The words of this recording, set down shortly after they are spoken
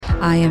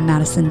I am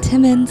Madison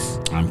Timmons.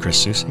 I'm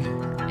Chris Susie.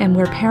 And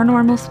we're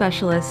paranormal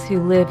specialists who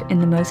live in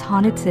the most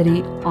haunted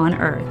city on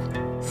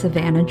earth,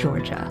 Savannah,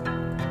 Georgia.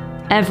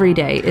 Every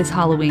day is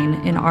Halloween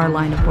in our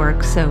line of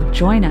work, so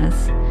join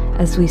us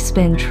as we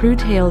spin true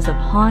tales of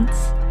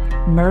haunts,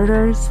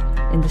 murders,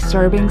 and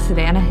disturbing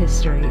Savannah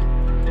history.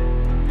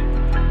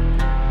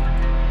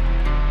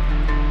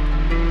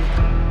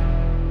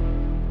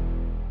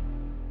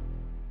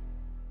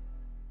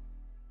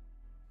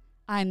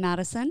 I'm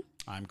Madison.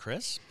 I'm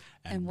Chris.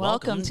 And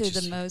welcome to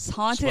the most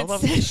haunted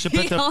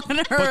city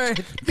on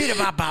earth.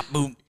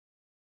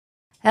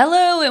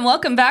 Hello, and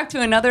welcome back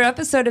to another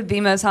episode of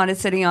the most haunted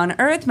city on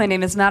earth. My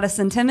name is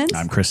Madison Timmons.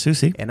 I'm Chris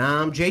Susie. And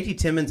I'm JT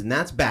Timmons, and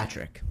that's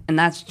Batrick. And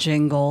that's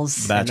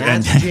Jingles. And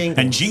Jingles.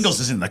 And Jingles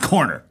is in the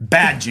corner.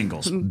 Bad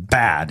Jingles.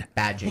 Bad.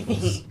 Bad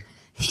Jingles.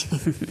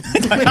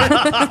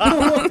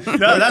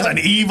 No, that's an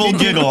evil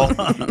giggle.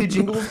 Do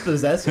Jingles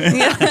possess you?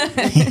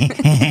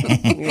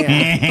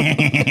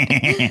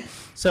 Yeah.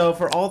 So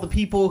for all the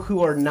people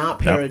who are not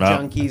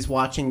para-junkies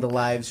watching the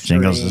live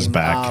stream... Jingles is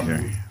back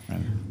here.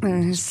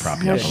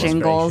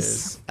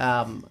 Jingles.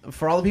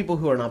 For all the people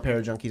who are not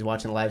para-junkies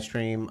watching the live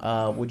stream,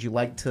 would you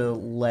like to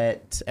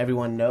let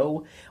everyone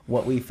know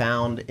what we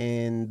found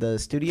in the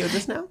studio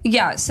just now?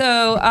 Yeah,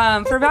 so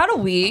for about a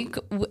week,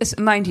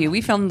 mind you, we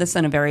filmed this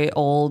in a very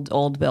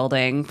old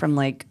building from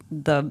like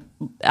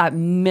at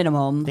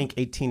minimum. I think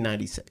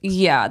 1896.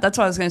 Yeah, that's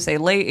what I was going to say,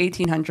 late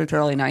 1800s,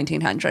 early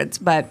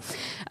 1900s. But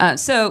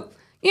so,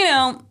 you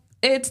know...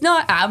 It's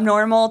not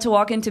abnormal to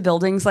walk into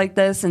buildings like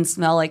this and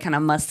smell like kind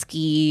of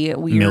musky,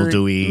 weird,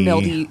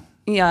 mildewy,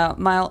 yeah,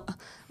 mild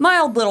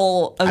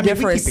little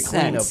odoriferous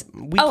scents.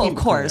 Of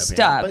course,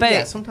 duh. But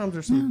yeah, sometimes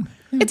there's some.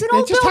 It's an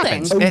old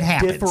building. It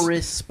happens.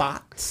 Odoriferous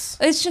spots.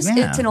 It's just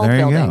it's an old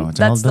building.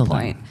 That's the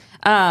point.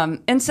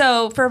 And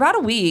so for about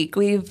a week,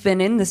 we've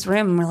been in this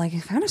room and we're like,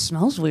 it kind of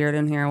smells weird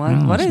in here.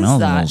 What is that? It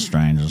smells a little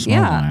strange. It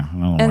smells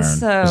and weird.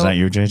 So is that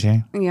you,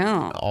 JJ?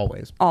 Yeah,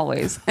 always.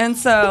 And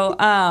so.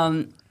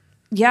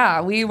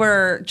 Yeah, we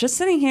were just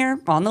sitting here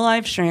on the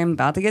live stream,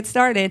 about to get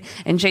started,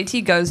 and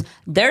JT goes,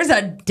 "There's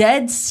a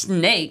dead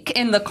snake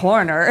in the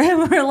corner,"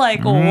 and we're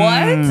like, "What?"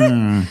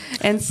 And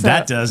so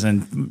that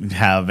doesn't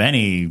have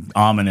any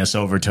ominous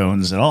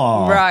overtones at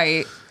all,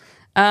 right?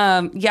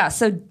 Yeah,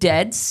 so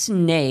dead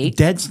snake.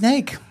 Dead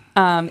snake.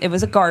 It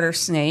was a garter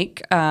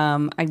snake.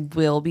 I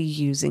will be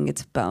using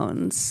its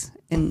bones,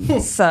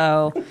 and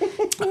so.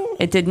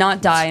 It did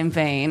not die in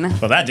vain.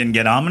 Well, that didn't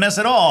get ominous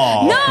at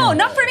all. No,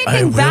 not for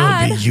anything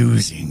bad. I will be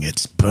using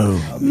its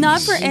bones. Not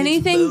for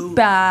anything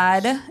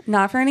bad.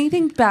 Not for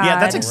anything bad. Yeah,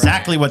 that's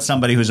exactly what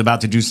somebody who's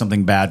about to do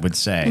something bad would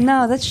say.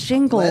 No, that's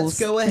Jingles.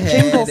 Let's go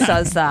ahead. Jingles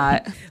says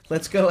that.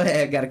 Let's go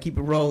ahead. Got to keep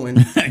it rolling.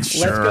 Sure.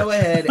 Let's go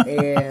ahead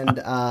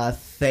and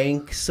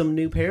thank some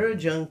new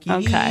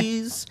para-junkies.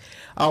 Okay.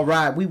 All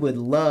right. We would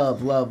love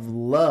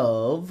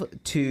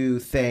to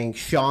thank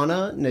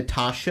Shauna,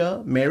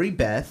 Natasha, Mary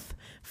Beth,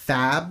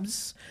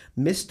 Fabs,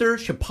 Mr.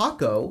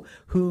 Chapaco,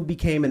 who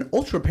became an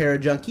ultra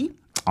para-junkie.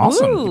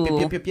 Awesome.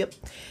 Yep.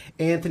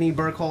 Anthony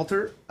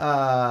Burkhalter,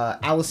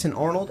 Allison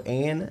Arnold,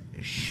 and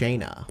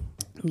Shayna.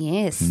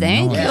 Yes,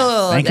 thank you.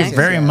 Thank you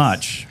very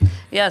much.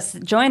 Yes,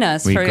 join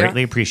us. We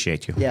greatly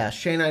appreciate you. Yeah,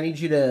 Shayna, I need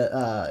you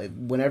to,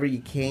 whenever you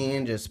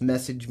can, just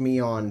message me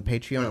on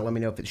Patreon and let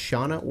me know if it's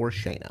Shauna or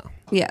Shayna.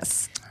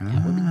 Yes.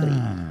 That would be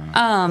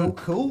great.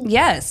 Cool.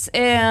 Yes,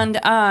 and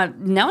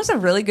now is a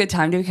really good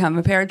time to become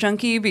a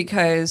para-junkie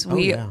because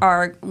we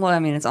are, well, I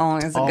mean, it's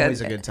always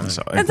a good time.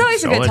 It's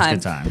always a good time.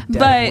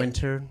 Dead of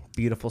winter,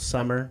 beautiful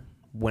summer,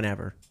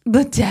 whenever.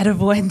 The dead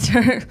of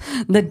winter,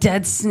 the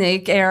dead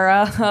snake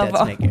era.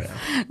 I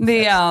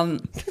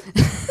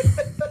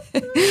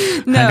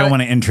don't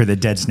want to enter the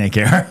dead snake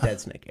era.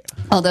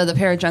 Although the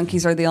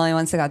para-junkies are the only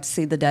ones that got to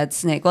see the dead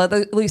snake. Well,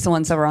 at least the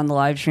ones that were on the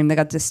live stream, they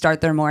got to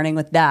start their morning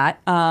with that.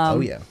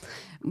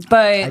 But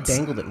I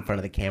dangled it in front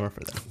of the camera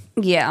for them.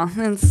 Yeah,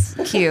 it's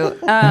cute.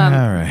 All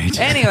right.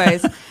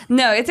 Anyways,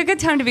 no, it's a good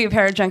time to be a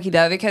para-junkie,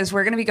 though, because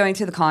we're going to be going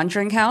to the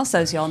Conjuring House,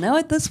 as y'all know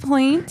at this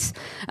point.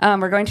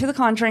 We're going to the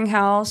Conjuring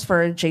House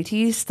for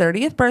JT's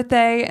 30th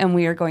birthday, and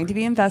we are going to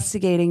be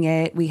investigating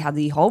it. We have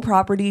the whole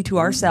property to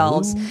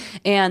ourselves,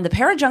 and the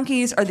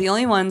para-junkies are the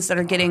only ones that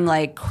are getting,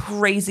 like,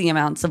 crazy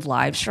amounts of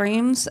live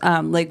streams.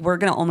 Like, we're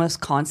going to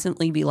almost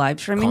constantly be live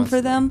streaming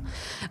for them.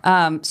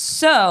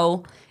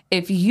 So...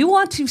 if you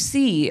want to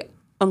see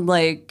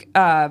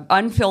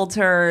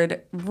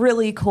unfiltered,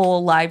 really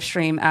cool live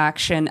stream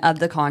action of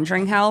the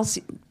Conjuring House,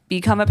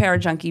 become a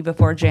para-junkie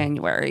before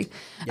January.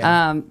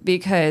 Yeah.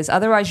 Because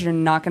otherwise you're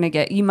not going to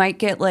get, you might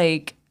get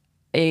like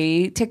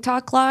a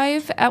TikTok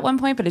live at one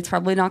point, but it's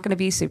probably not going to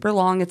be super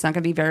long. It's not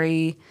going to be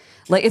very...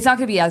 it's not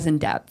going to be as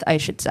in-depth, I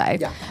should say.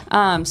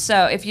 Yeah.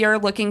 So if you're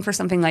looking for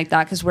something like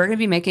that, because we're going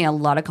to be making a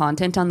lot of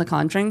content on the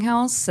Conjuring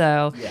House,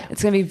 so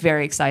it's going to be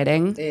very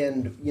exciting.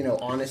 And,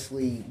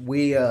 honestly,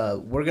 we're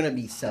going to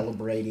be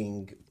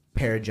celebrating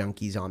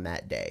para-junkies on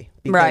that day.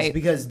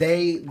 Because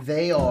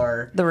they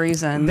are... the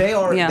reason. They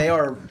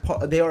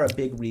are a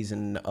big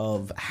reason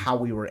of how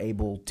we were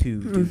able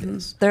to do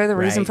this. They're the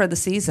reason for the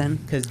season.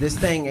 Because this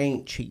thing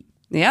ain't cheap.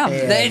 Yeah,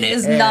 it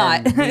is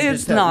not.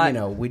 It's not. You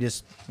know, we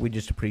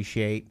just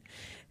appreciate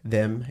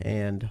them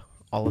and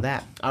all of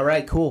that. All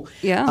right, cool.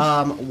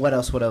 Yeah. What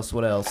else?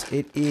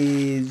 It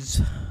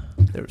is.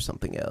 There was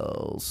something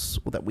else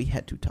that we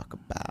had to talk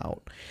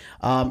about.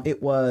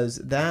 It was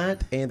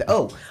that, and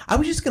I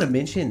was just gonna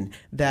mention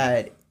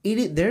that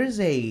there's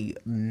a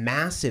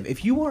massive.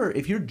 If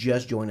you're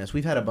just joining us,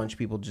 we've had a bunch of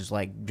people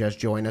just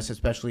join us,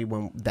 especially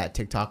when that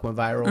TikTok went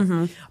viral.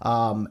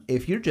 Mm-hmm.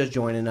 If you're just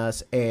joining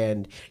us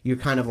and you're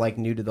kind of like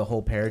new to the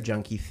whole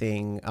Parajunkie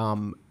thing,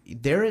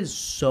 there is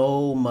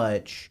so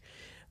much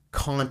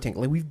content.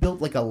 Like, we've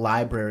built like a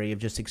library of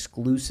just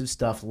exclusive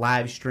stuff,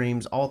 live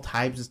streams, all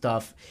types of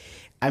stuff.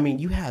 I mean,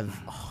 you have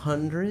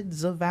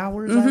hundreds of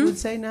hours, I would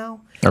say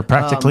now. They're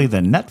practically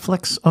the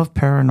Netflix of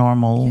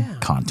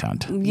paranormal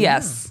content.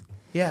 Yes.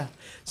 Yeah.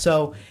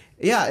 So,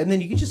 yeah, and then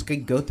you can just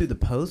go through the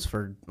posts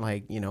for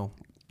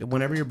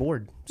whenever you're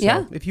bored. So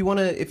Yeah. If you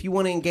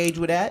wanna engage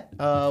with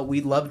that,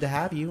 we'd love to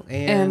have you.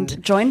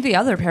 And join the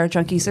other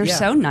Parajunkies. They're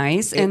so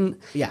nice. And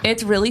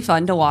it's really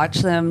fun to watch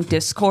them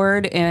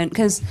Discord. And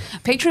because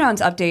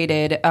Patreon's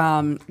updated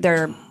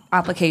their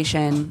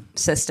application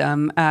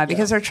system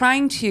because they're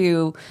trying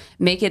to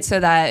make it so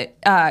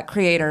that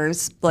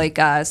creators like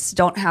us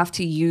don't have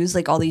to use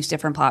like all these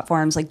different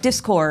platforms like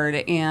Discord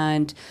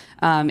and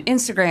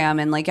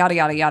Instagram and like yada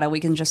yada yada. We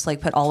can just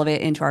like put all of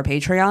it into our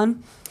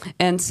Patreon.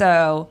 And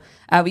so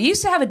we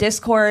used to have a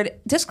Discord.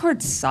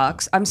 Discord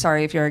sucks. I'm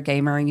sorry if you're a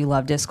gamer and you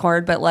love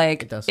Discord, but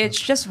like it's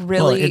just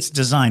really it's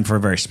designed for a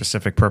very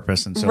specific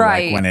purpose, and so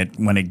like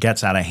when it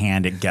gets out of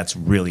hand, it gets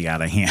really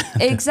out of hand.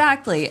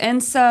 Exactly.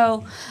 And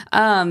so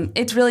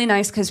it's really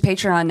nice because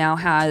Patreon now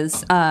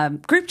has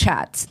group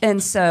chats,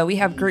 and so we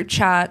have group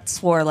chats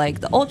for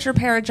like the ultra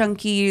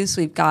Parajunkies.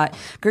 We've got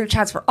group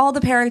chats for all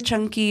the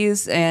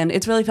Parajunkies, and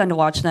it's really fun to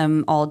watch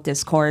them all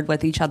Discord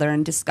with each other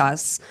and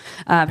discuss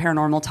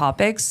paranormal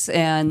topics,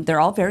 and they're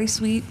all very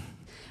sweet.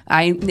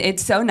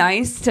 It's so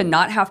nice to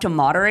not have to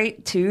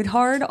moderate too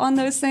hard on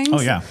those things. Oh,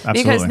 yeah,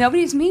 absolutely. Because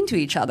nobody's mean to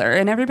each other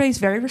and everybody's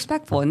very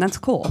respectful, and that's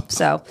cool.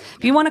 So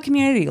if you want a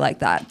community like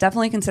that,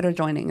 definitely consider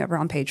joining over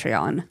on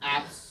Patreon.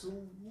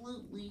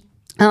 Absolutely.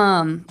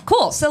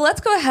 Cool. So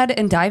let's go ahead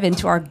and dive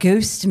into our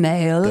ghost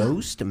mail.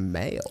 Ghost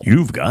mail.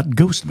 You've got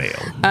ghost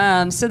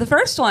mail. So the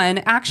first one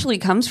actually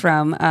comes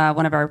from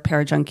one of our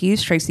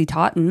Parajunkies, Tracy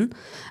Totten.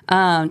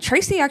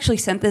 Tracy actually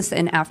sent this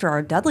in after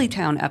our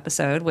Dudleytown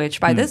episode, which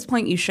by this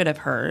point you should have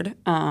heard.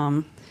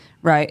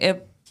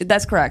 Right.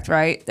 That's correct,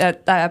 right?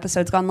 That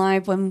episode's gone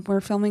live when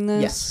we're filming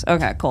this? Yes.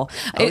 Okay, cool.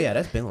 Yeah,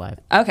 that's been live.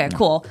 Okay,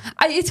 cool.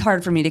 It's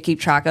hard for me to keep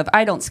track of.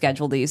 I don't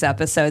schedule these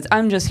episodes.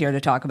 I'm just here to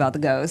talk about the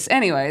ghosts.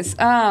 Anyways,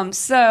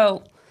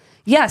 so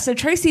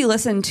Tracy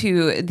listened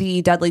to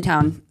the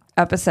Dudleytown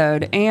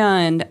episode,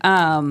 and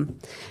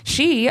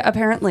she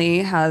apparently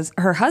has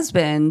her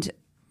husband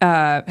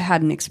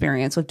had an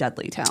experience with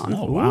Dudleytown.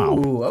 Oh, wow.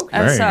 Ooh, okay.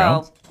 And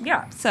There you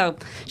go. So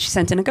she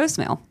sent in a ghost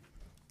mail.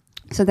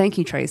 So thank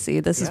you, Tracy.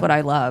 This is what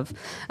I love.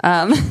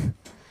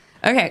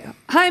 Okay.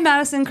 Hi,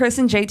 Madison, Chris,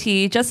 and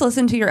JT. Just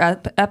listened to your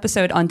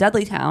episode on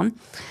Dudleytown.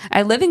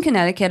 I live in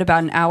Connecticut,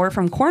 about an hour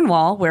from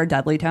Cornwall, where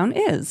Dudleytown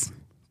is.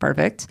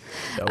 Perfect.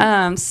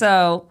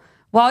 So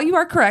while you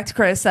are correct,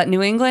 Chris, that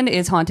New England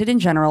is haunted in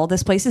general,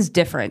 this place is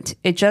different.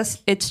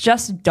 It's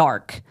just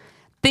dark.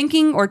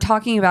 Thinking or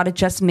talking about it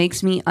just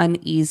makes me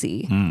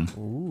uneasy.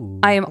 Ooh,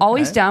 I am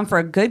always down for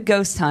a good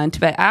ghost hunt,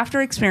 but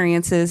after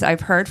experiences I've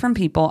heard from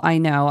people I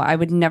know, I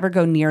would never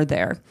go near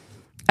there.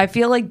 I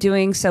feel like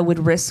doing so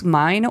would risk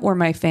mine or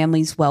my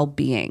family's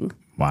well-being.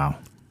 Wow.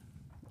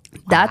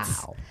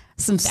 That's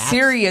some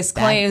serious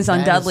claims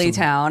on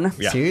Dudleytown.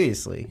 Yeah.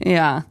 Seriously.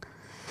 Yeah.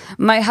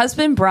 My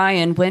husband,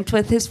 Brian, went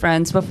with his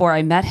friends before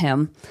I met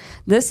him.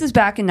 This is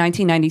back in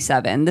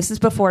 1997. This is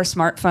before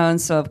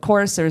smartphones, so of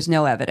course there's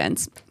no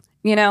evidence.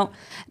 You know,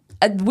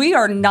 we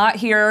are not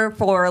here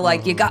for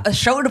like, you got to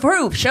show the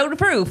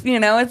proof. You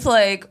know, it's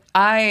like,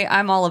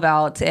 I'm all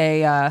about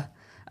a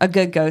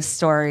good ghost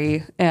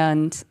story.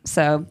 And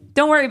so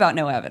don't worry about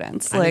no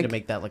evidence. I need to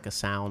make that like a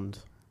sound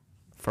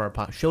for a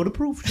podcast. Show the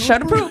proof. Show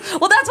the proof.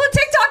 Well, that's what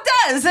TikTok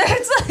does.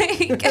 It's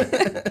like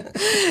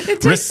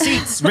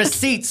Receipts.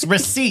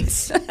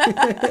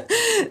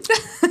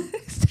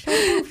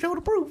 Show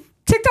the proof.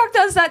 TikTok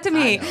does that to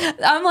me.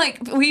 I'm like,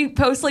 we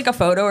post like a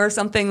photo or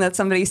something that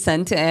somebody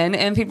sent in,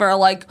 and people are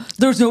like,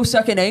 "There's no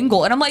second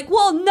angle," and I'm like,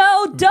 "Well,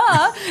 no,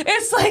 duh."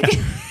 It's like,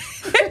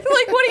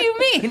 like, what do you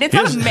mean? It's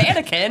not a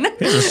mannequin.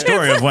 Here's a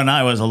story of when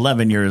I was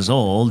 11 years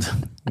old.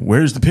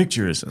 Where's the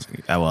pictures?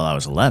 Well, I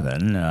was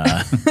 11.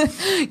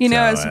 You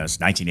know, so it's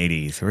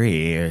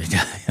 1983,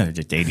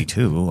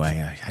 82.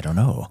 I don't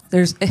know.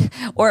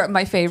 Or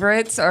my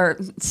favorites are,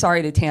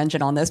 sorry to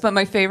tangent on this, but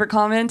my favorite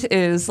comment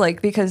is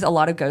like, because a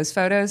lot of ghost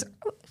photos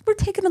were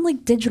taken on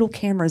like digital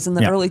cameras in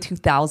the early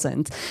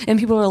 2000s. And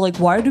people are like,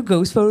 why do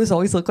ghost photos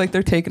always look like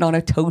they're taken on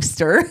a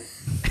toaster?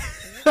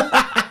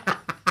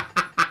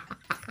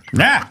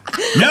 Nah,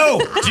 no,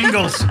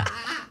 Jingles,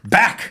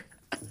 back.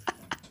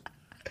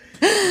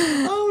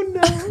 Oh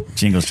no!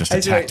 Jingles just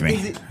attacked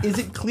me. Is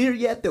it clear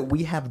yet that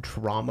we have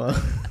trauma?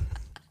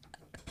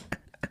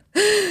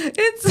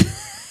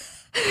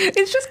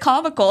 It's just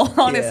comical,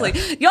 honestly.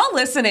 Y'all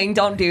listening,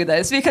 don't do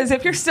this, because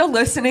if you're still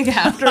listening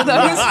after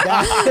those,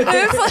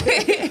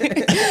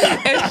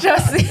 it's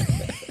just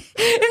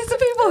it's the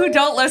people who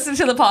don't listen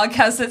to the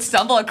podcast that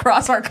stumble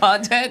across our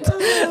content.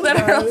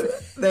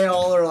 They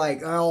all are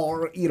like,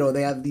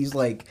 they have these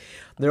like,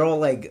 they're all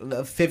like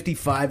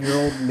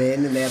 55-year-old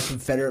men, and they have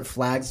Confederate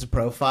flags as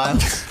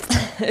profiles.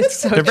 It's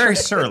so They're very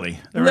surly.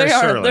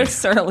 They're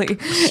surly.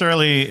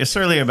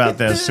 Surly about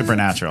the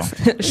supernatural.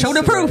 Show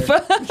the proof.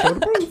 Show the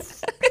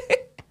proof.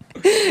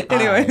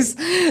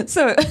 Anyways,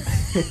 so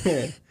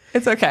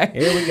it's okay.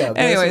 Here we go.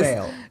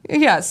 Anyways,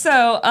 yeah.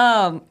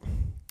 So,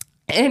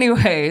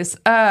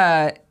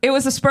 it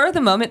was a spur of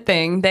the moment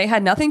thing. They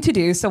had nothing to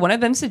do, so one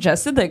of them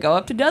suggested they go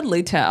up to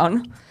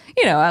Dudleytown.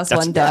 As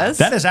one does.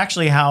 That is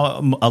actually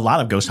how a lot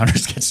of ghost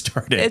hunters get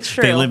started. It's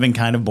true. They live in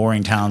kind of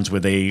boring towns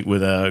with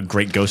a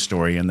great ghost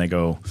story, and they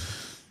go,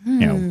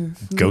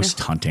 ghost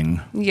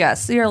hunting.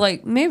 Yes, you're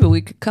like, maybe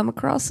we could come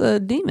across a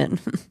demon.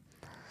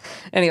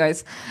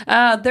 Anyways,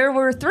 there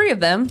were 3 of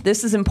them.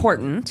 This is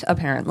important,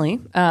 apparently.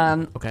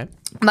 Okay.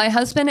 My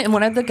husband and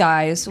one of the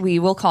guys, we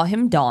will call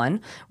him Don,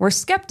 were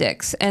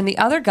skeptics. And the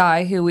other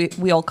guy, who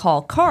we'll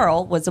call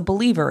Carl, was a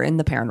believer in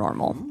the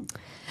paranormal.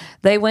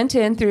 They went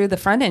in through the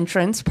front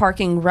entrance,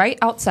 parking right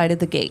outside of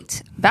the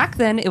gate. Back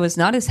then, it was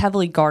not as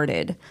heavily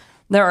guarded.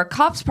 There are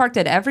cops parked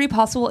at every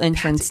possible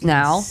entrance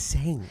now.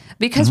 Insane.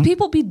 Because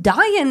people be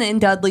dying in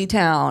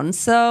Dudleytown.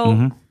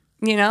 So,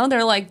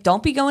 they're like,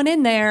 don't be going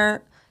in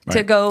there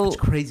to go. It's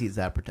crazy. Is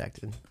that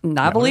protected?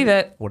 I believe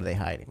it. What are they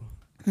hiding?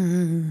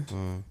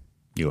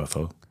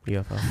 UFO.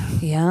 Yeah.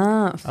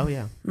 Oh,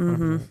 yeah.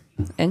 Mm-hmm.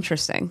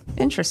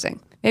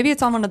 Interesting. Maybe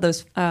it's on one of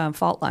those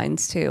fault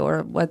lines too,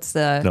 or what's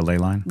the ley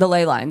line? The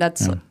ley line.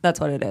 That's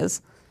what it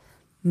is.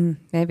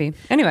 Maybe.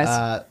 Anyways,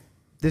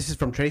 this is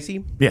from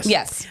Tracy.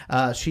 Yes.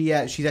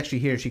 She's actually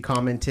here. She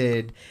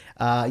commented,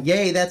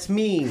 "Yay, that's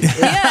me."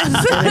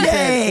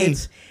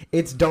 Yes.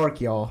 It's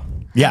dark, y'all.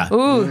 Yeah.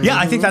 Ooh. Yeah.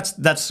 I think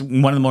that's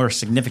one of the more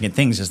significant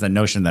things is the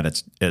notion that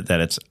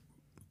it's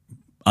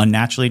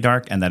unnaturally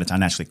dark and that it's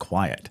unnaturally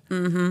quiet.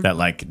 Mm-hmm. That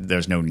like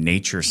there's no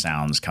nature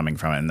sounds coming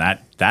from it, and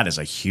that is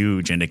a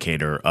huge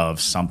indicator of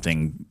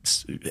something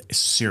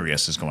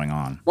serious is going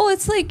on. Well,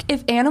 it's like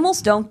if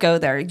animals don't go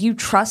there, you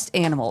trust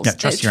animals. Yeah,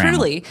 trust your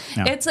truly.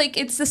 animal. Yeah. It's like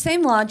it's the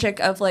same logic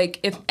of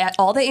like if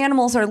all the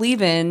animals are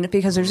leaving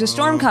because there's a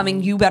storm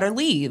coming, you better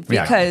leave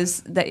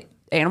because the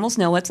animals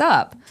know what's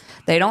up.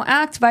 They don't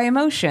act by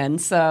emotion,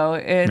 so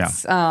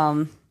it's.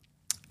 I'm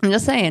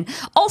just saying.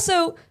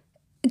 Also,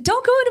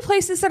 don't go into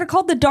places that are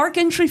called the Dark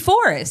Entry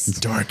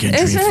Forest. Dark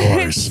Entry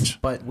Forest.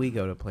 But we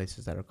go to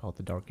places that are called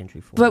the Dark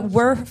Entry Forest. But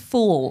we're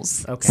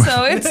fools. Okay.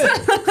 So it's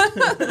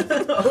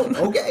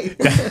okay.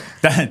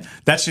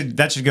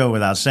 that should go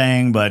without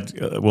saying, but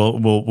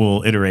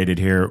we'll iterate it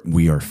here.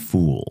 We are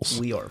fools.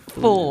 We are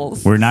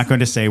fools. We're not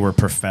going to say we're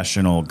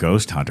professional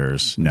ghost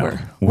hunters. No,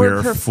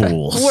 we're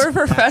fools. We're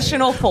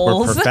professional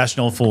fools. We're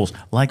professional fools,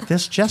 like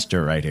this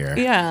jester right here.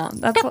 Yeah,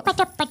 that's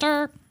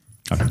what.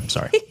 Okay,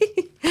 sorry.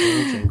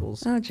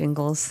 Jingles. Oh,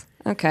 jingles.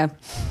 Okay.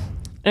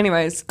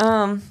 Anyways,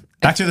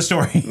 back to the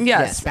story.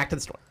 yes, back to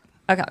the story.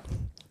 Okay.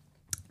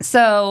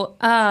 So,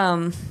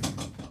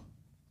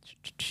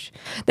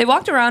 they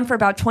walked around for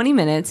about 20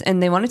 minutes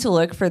and they wanted to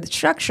look for the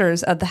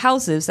structures of the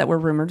houses that were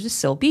rumored to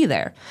still be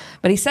there.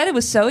 But he said it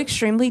was so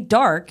extremely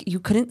dark, you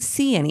couldn't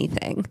see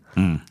anything.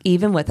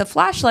 Even with a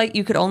flashlight,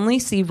 you could only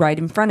see right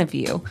in front of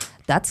you.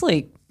 That's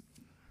like,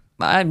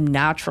 I'm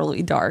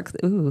naturally dark.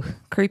 Ooh,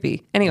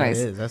 creepy. Anyways.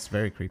 It is. That's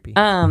very creepy.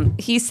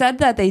 He said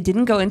that they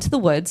didn't go into the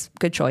woods.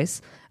 Good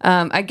choice.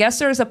 I guess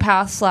there's a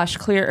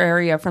path/clear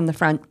area from the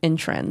front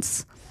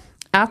entrance.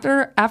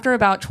 After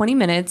about 20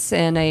 minutes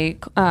and a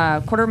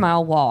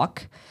quarter-mile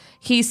walk,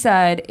 he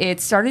said it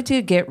started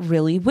to get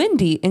really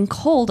windy and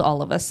cold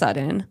all of a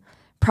sudden.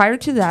 Prior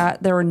to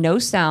that, there were no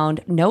sound,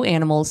 no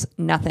animals,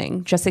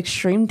 nothing. Just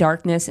extreme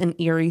darkness and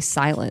eerie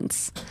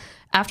silence.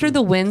 After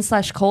the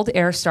wind/cold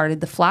air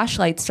started, the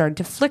flashlight started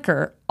to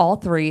flicker, all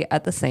 3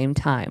 at the same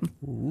time.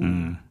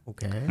 Ooh,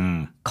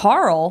 okay.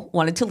 Carl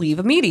wanted to leave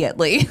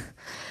immediately.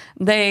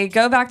 They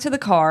go back to the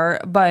car,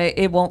 but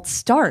it won't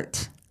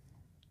start.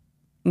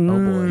 Oh,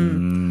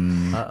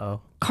 boy.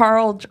 Uh-oh.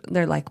 Carl,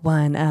 they're like,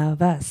 one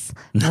of us.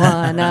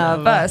 One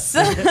of us.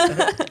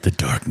 The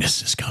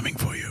darkness is coming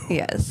for you.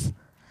 Yes.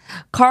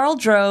 Carl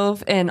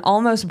drove an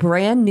almost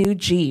brand new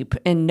Jeep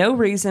and no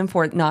reason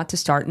for it not to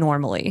start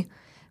normally.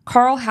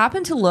 Carl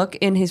happened to look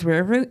in his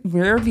rear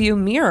view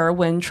mirror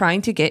when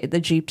trying to get the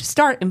Jeep to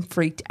start and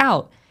freaked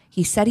out.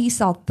 He said he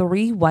saw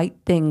 3 white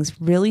things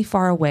really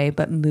far away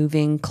but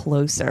moving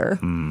closer.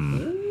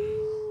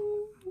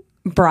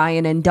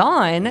 Brian and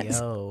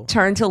Dawn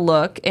turned to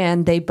look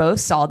and they both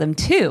saw them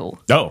too.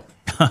 Oh,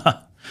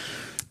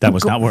 that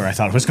was not where I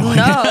thought it was going.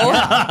 No.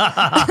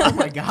 Oh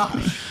my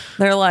gosh.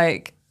 They're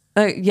like,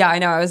 yeah, I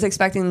know. I was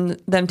expecting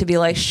them to be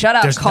like, shut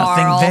up, There's Carl.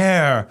 nothing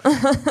there.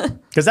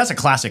 Because that's a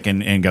classic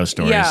in ghost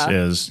stories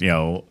is,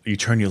 you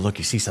turn, you look,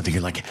 you see something,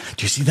 you're like,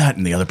 do you see that?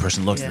 And the other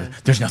person looks,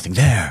 there's nothing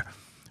there.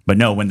 But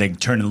no, when they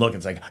turn and look,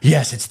 it's like,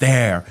 yes, it's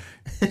there.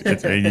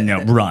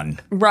 Run.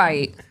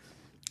 Right.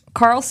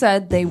 Carl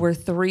said they were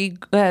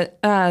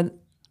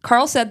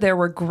Carl said there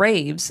were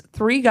graves,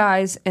 3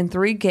 guys and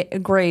 3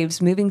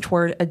 graves moving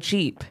toward a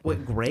Jeep.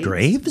 What, graves?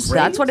 Graves?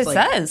 That's what it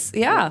says.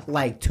 Yeah.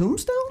 Like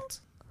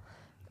tombstones?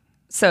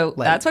 So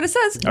that's what it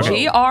says.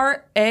 Okay.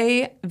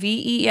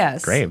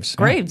 Graves. Graves.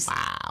 Graves.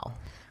 Wow.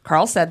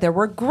 Carl said there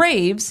were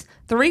graves,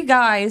 3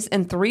 guys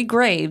and 3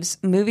 graves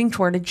moving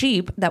toward a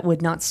Jeep that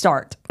would not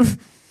start.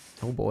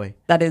 Oh, boy.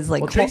 That is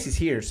like... Well, Tracy's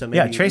here, so maybe...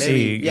 Yeah,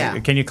 Tracy,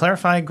 maybe, can you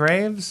clarify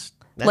graves?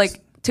 like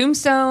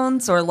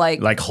tombstones or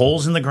Like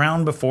holes in the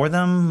ground before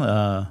them?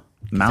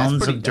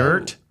 Mounds pretty of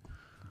dirt?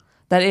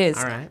 That is.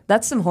 All right.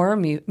 That's some horror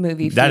movie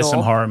fuel. That is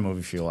some horror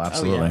movie fuel, Oh,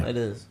 absolutely. yeah, it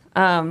is.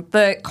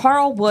 But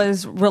Carl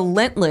was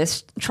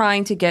relentless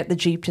trying to get the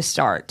Jeep to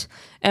start.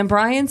 And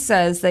Brian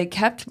says they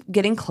kept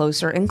getting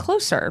closer and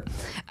closer.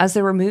 As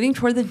they were moving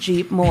toward the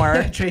Jeep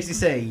more... Tracy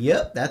saying,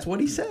 yep, that's what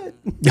he said.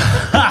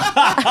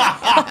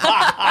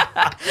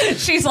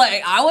 She's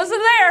like, I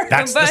wasn't there.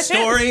 That's the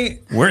story.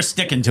 We're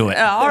sticking to it.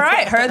 All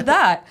right, heard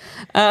that.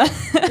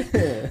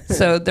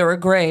 So there were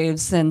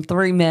graves and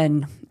 3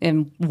 men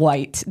in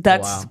white.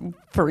 That's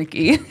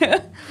freaky.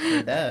 Heard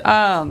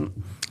that.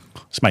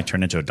 This might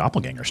turn into a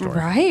doppelganger story.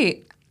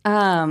 Right.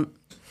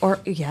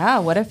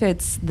 What if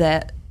it's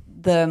that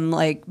them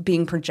like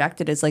being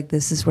projected as like,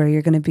 this is where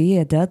you're going to be,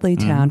 a Dudley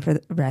town for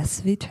the rest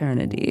of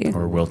eternity.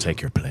 Or we'll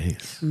take your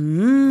place.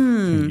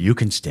 You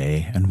can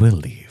stay and we'll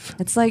leave.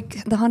 It's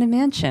like the Haunted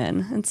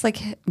Mansion. It's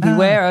like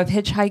beware of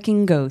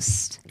hitchhiking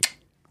ghosts.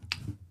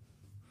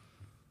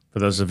 For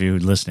those of you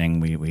listening,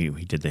 we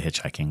did the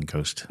hitchhiking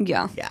ghost.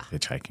 Yeah.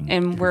 Hitchhiking.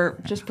 And we're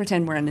just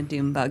pretend we're in a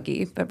doom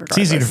buggy. But It's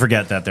easy to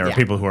forget that there are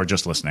people who are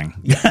just listening.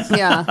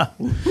 Yeah.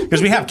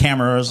 Because we have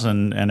cameras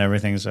and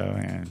everything, so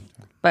yeah.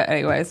 But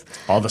anyways.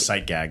 All the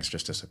sight gags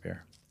just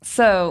disappear.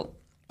 So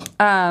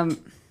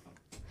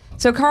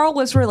Carl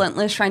was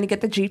relentless trying to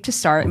get the Jeep to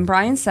start, and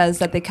Brian says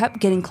that they kept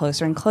getting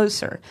closer and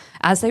closer.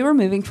 As they were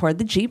moving toward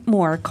the Jeep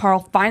more,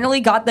 Carl finally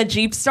got the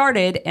Jeep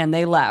started, and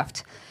they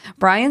left.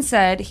 Brian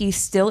said he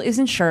still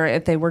isn't sure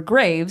if they were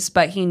graves,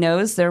 but he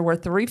knows there were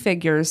 3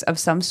 figures of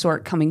some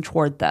sort coming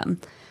toward them.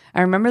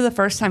 I remember the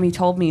first time he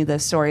told me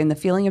this story, and the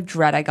feeling of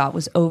dread I got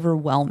was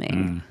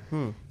overwhelming.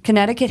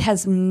 Connecticut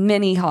has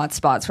many hot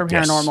spots for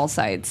paranormal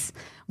sites.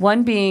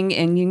 One being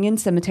in Union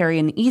Cemetery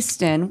in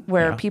Easton,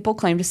 where people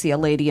claim to see a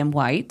lady in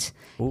white.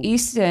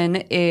 Easton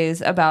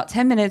is about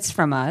 10 minutes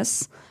from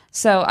us,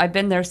 so I've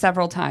been there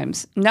several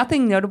times.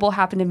 Nothing notable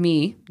happened to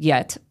me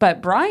yet,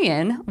 but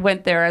Brian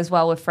went there as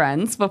well with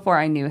friends before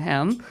I knew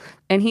him,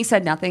 and he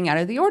said nothing out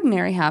of the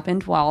ordinary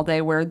happened while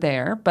they were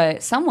there,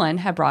 but someone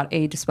had brought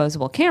a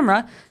disposable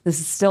camera. This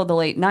is still the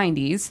late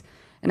 90s.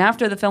 And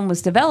after the film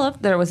was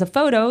developed, there was a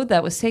photo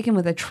that was taken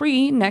with a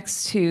tree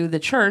next to the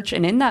church.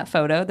 And in that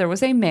photo, there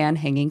was a man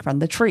hanging from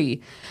the tree.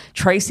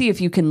 Tracy,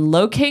 if you can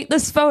locate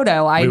this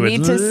photo, I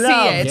need to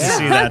see it. To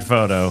see that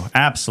photo.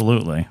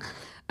 Absolutely.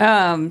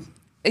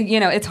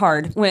 It's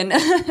hard when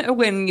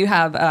when you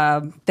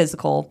have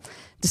physical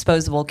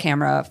disposable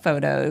camera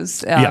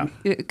photos.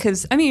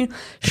 Because,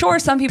 sure,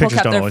 some people Pictures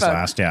kept don't their always photo.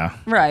 last, yeah.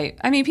 Right.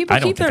 People I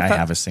don't keep their think I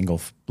have a single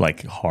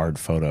hard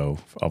photo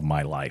of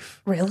my life.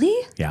 Really?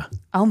 Yeah.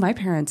 Oh, my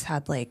parents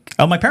had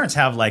Oh, my parents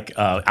have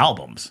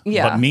albums.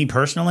 Yeah. But me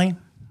personally,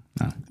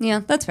 no.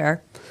 Yeah, that's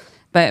fair.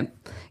 But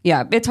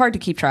yeah, it's hard to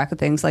keep track of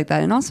things like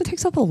that, and also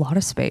takes up a lot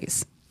of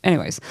space.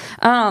 Anyways,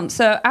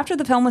 so after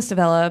the film was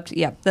developed,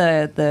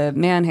 the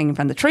man hanging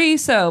from the tree.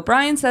 So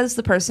Brian says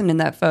the person in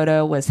that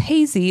photo was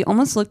hazy,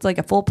 almost looked like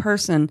a full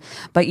person,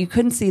 but you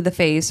couldn't see the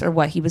face or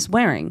what he was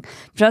wearing.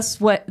 Just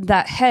what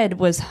that head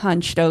was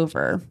hunched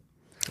over.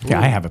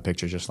 Yeah, I have a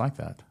picture just like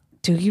that.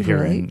 Do you Here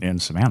really? in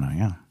Savannah,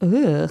 yeah.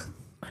 Ugh,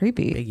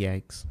 creepy. Big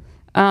yikes.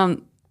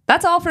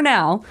 That's all for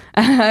now.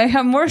 I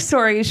have more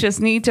stories, just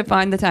need to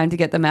find the time to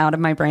get them out of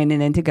my brain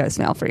and into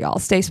Ghostmail for y'all.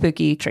 Stay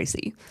spooky,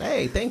 Tracy.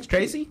 Hey, thanks,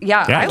 Tracy.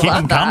 Yeah, I keep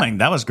love them that. coming.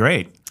 That was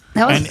great.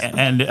 That was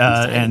and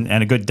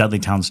a good Dudley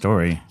Town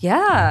story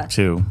yeah.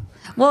 too.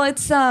 Well,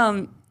 it's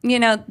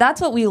that's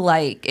what we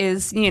like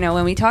is,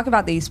 when we talk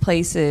about these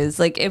places,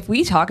 like if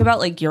we talk about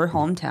like your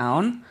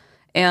hometown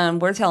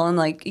and we're telling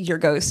like your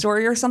ghost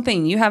story or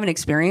something, you have an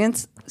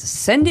experience,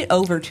 send it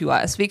over to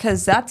us,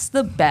 because that's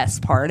the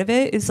best part of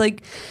it is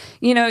like,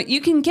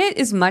 you can get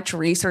as much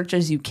research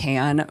as you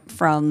can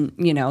from,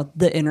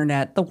 the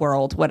internet, the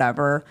world,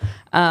 whatever.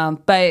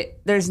 But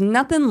there's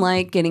nothing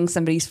like getting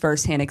somebody's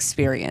firsthand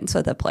experience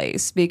with a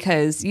place,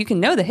 because you can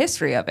know the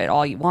history of it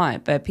all you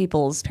want, but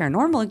people's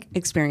paranormal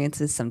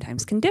experiences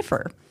sometimes can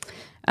differ.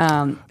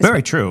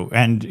 Very true.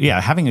 And yeah,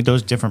 having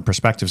those different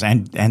perspectives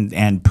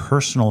and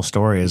personal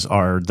stories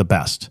are the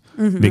best,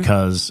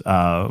 because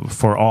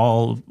for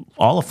all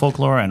of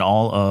folklore and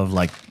all of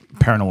like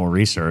paranormal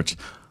research,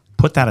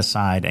 put that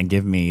aside and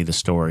give me the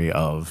story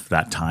of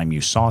that time you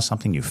saw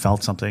something, you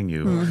felt something,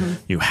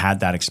 you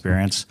had that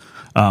experience.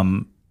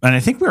 And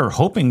I think we were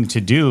hoping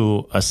to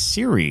do a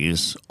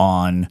series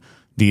on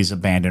these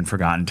abandoned,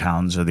 forgotten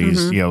towns, or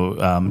these,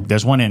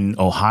 there's one in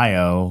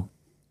Ohio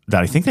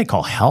that I think they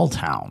call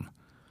Helltown.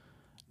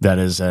 That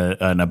is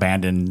an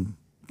abandoned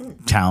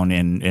town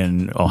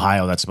in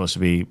Ohio that's supposed to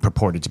be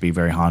purported to be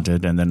very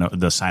haunted, and then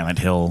the Silent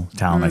Hill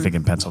town, I think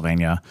in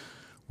Pennsylvania,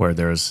 where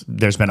there's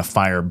been a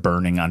fire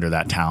burning under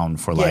that town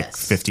for like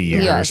 50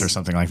 years or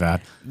something like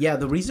that. Yeah,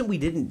 the reason we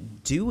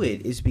didn't do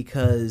it is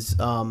because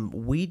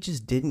we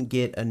just didn't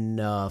get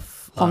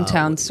enough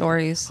hometown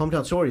stories.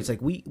 Hometown stories.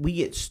 Like we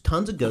get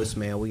tons of ghost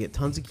mail, we get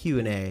tons of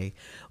Q&A,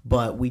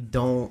 but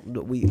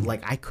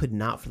I could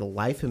not for the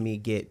life of me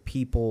get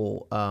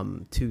people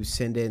to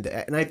send in,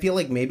 and I feel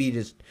like maybe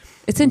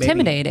it's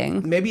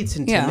intimidating. Maybe it's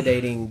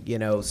intimidating,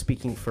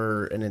 speaking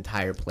for an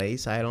entire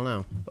place. I don't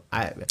know.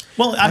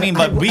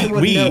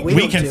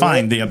 We can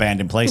find the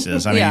abandoned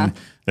places. I mean,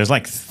 there's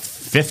like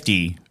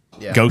 50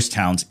 ghost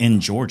towns in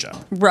Georgia.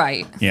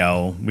 Right.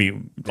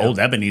 Old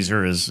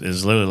Ebenezer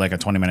is literally like a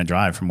 20-minute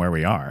drive from where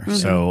we are. Mm-hmm.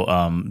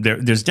 So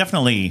there's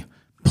definitely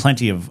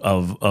plenty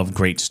of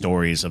great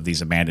stories of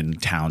these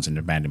abandoned towns and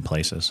abandoned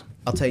places.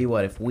 I'll tell you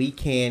what, if we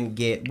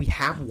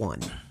have one,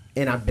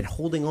 and I've been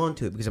holding on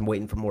to it because I'm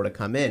waiting for more to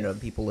come in of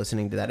people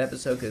listening to that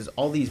episode, because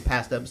all these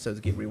past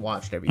episodes get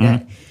rewatched every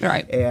day.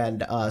 Right.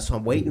 And so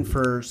I'm waiting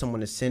for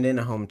someone to send in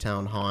a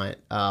hometown haunt.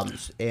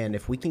 And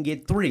if we can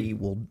get 3,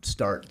 we'll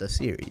start the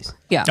series.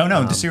 Yeah. Oh,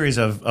 no, the series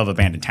of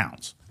abandoned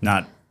towns.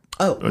 Not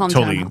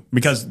totally.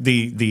 Because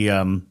the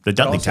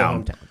Dudley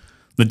town. Hometown.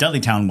 The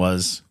Dudley town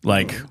was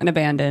like an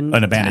abandoned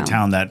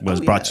town that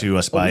was brought to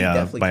us by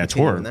a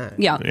tour.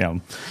 Yeah.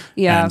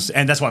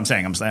 And that's what I'm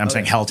saying. I'm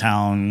saying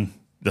Helltown,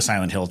 the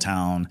Silent Hill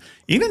town,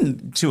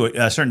 even to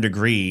a certain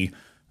degree,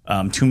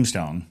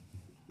 Tombstone.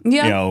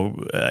 Yeah.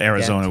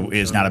 Arizona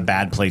is not a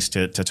bad place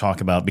to talk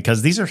about,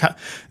 because these are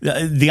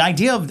the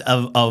idea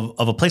of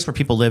a place where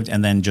people lived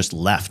and then just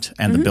left,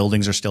 and the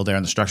buildings are still there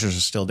and the structures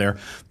are still there.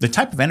 The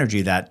type of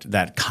energy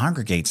that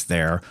congregates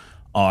there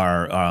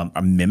are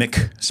mimic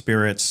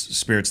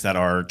spirits that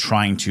are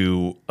trying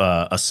to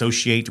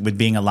associate with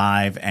being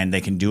alive, and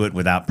they can do it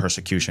without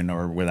persecution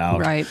or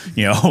without an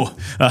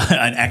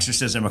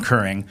exorcism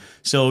occurring.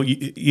 So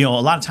a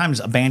lot of times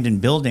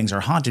abandoned buildings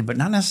are haunted, but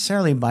not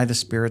necessarily by the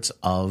spirits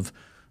of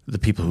the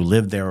people who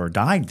lived there or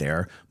died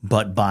there,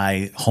 but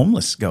by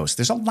homeless ghosts.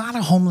 There's a lot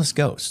of homeless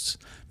ghosts,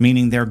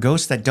 meaning they're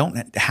ghosts that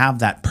don't have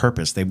that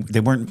purpose. They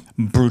weren't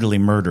brutally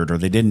murdered, or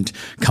they didn't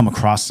come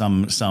across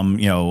some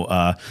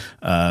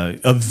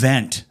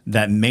event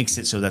that makes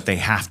it so that they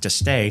have to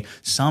stay.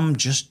 Some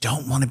just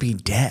don't want to be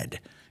dead.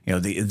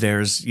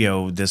 There's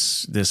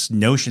this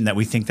notion that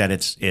we think that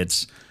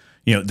it's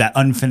that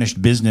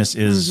unfinished business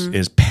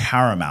is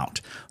paramount.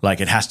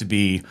 Like it has to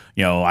be,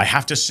 I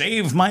have to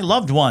save my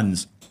loved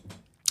ones.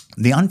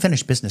 The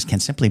unfinished business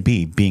can simply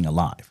be being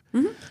alive.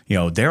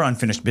 Mm-hmm. Their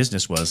unfinished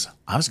business was,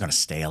 I was going to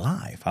stay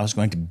alive. I was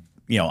going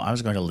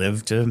to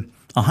live to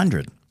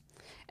 100.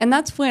 And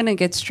that's when it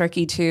gets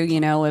tricky too.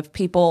 If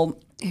people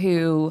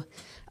who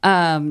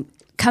come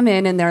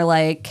in and they're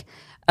like,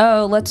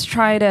 oh, let's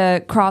try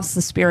to cross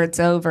the spirits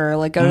over,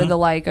 like go to the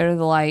light, go to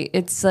the light.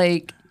 It's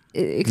like,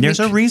 there's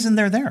a reason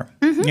they're there.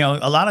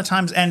 Mm-hmm. A lot of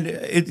times, and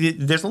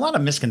there's a lot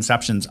of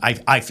misconceptions.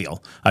 I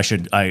feel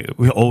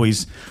we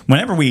always,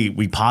 whenever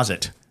we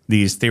posit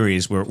these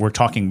theories, we're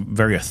talking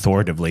very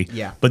authoritatively.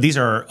 Yeah. But these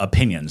are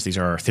opinions. These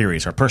are our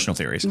theories, our personal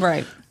theories.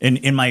 Right.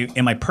 In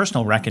my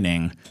personal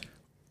reckoning,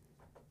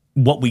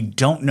 what we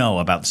don't know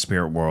about the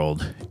spirit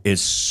world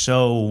is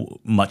so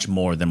much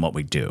more than what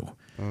we do.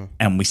 Mm.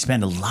 And we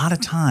spend a lot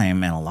of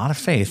time and a lot of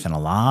faith and a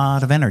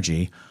lot of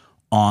energy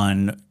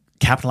on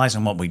capitalizing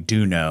on what we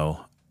do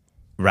know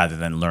rather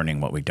than learning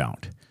what we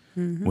don't.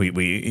 Mm-hmm.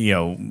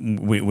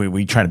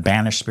 We try to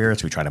banish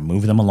spirits, we try to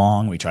move them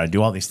along, we try to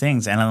do all these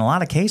things, and in a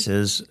lot of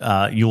cases,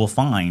 you will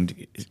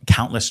find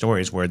countless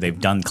stories where they've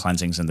done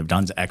cleansings and they've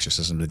done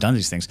exorcisms, they've done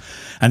these things,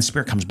 and the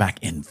spirit comes back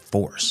in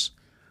force.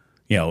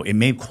 It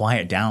may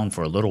quiet down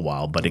for a little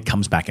while, but it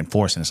comes back in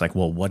force, and it's like,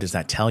 well, what does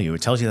that tell you?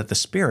 It tells you that the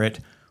spirit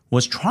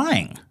was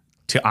trying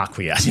to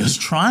acquiesce. He was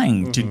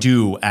trying to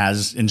do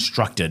as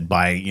instructed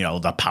by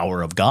the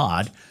power of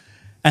God.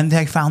 And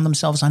they found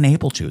themselves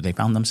unable to. They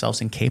found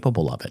themselves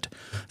incapable of it.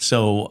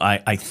 So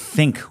I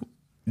think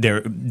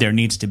there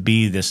needs to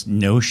be this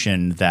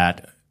notion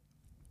that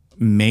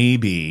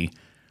maybe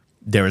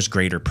there is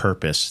greater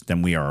purpose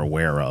than we are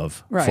aware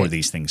of for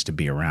these things to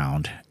be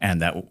around,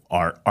 and that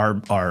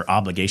our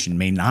obligation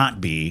may not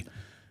be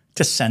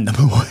to send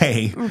them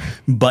away,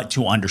 but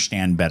to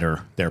understand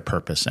better their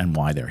purpose and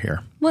why they're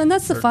here. Well, and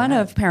that's the fun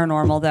of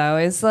paranormal, though,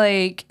 is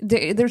like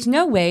there's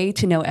no way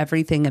to know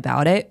everything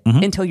about it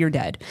until you're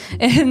dead.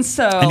 And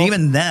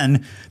even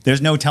then,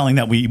 there's no telling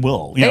that we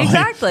will.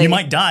 Exactly. You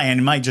might die, and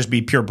it might just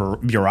be pure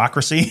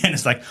bureaucracy. And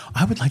it's like,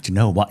 I would like to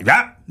know what.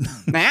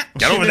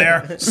 Get over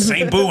there,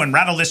 say boo, and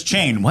rattle this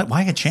chain. What?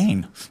 Why a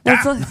chain?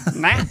 That's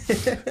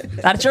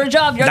your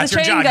job. You're That's the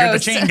your chain job.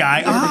 ghost. You're the chain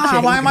guy.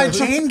 Why am I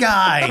chain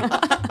guy?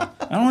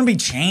 I don't want to be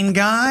chain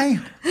guy.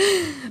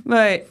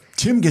 But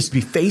Tim gets to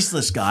be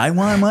faceless guy.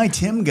 Why am I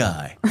Tim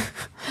guy?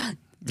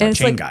 It's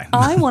chain like, guy.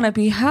 I want to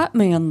be Hat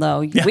Man,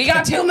 though. Yeah. We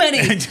got too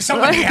many.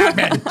 Somebody Hat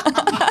Man.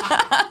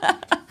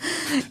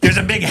 There's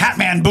a big Hat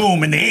Man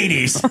boom in the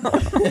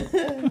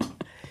 80s.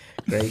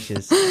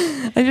 Gracious.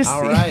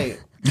 All right.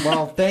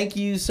 Well, thank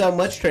you so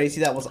much,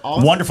 Tracy. That was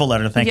awesome. Wonderful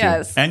letter. Thank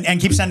Yes. you. And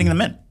keep sending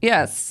them in.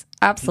 Yes,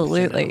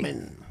 absolutely.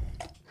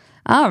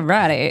 All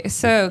righty.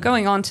 So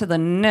going on to the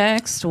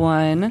next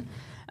one.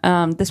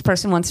 This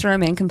person wants to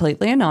remain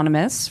completely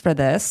anonymous for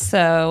this.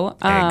 So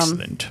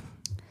Excellent.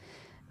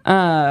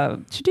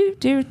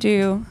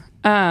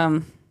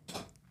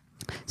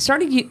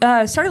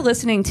 Started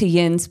listening to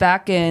Yins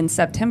back in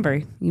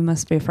September. You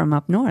must be from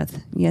up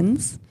north.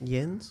 Yins?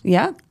 Yins?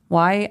 Yeah.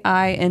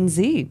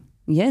 Yinz.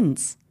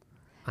 Yins.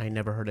 I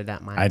never heard of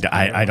that.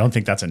 I don't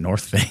think that's a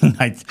North thing.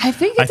 I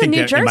think it's a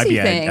New Jersey it might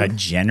be thing. a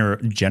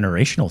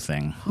generational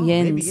thing. Oh,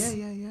 maybe. Yins.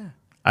 Yeah.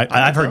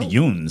 I've heard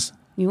Yuns.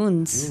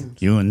 Yuns.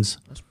 Yuns.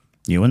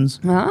 Yuns.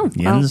 Oh,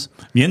 Yuns.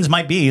 Yuns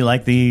might be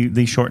like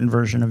the shortened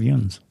version of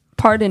Yuns.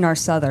 Pardon our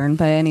southern,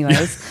 but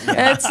anyways,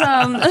 it's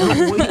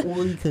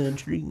Oily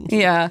country.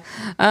 yeah.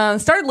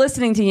 Started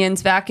listening to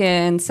Yins back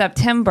in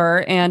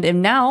September, and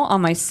am now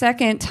on my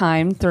second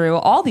time through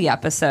all the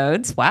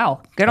episodes.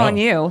 Wow, good on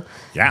you.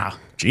 Yeah.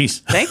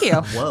 Jeez. Thank you.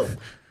 Whoa.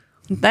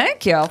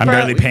 Thank you. I'm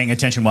barely paying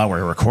attention while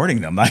we're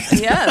recording them.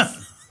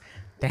 Yes.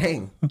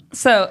 Dang.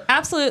 So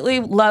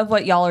absolutely love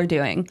what y'all are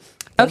doing.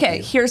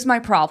 Okay, here's my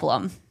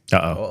problem.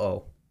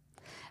 Uh-oh.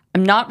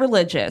 I'm not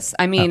religious.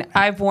 I mean,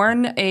 I've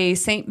worn a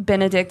Saint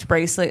Benedict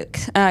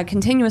bracelet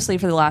continuously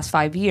for the last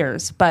 5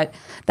 years, but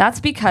that's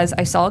because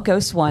I saw a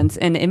ghost once,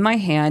 and in my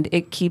hand,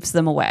 it keeps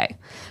them away.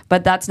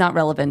 But that's not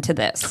relevant to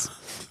this.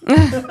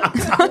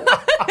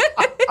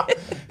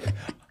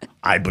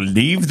 I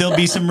believe there'll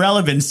be some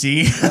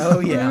relevancy. Oh,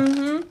 yeah.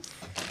 Mm-hmm.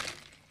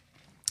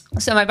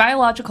 So my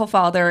biological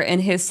father and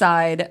his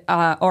side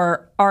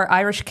are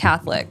Irish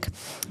Catholic.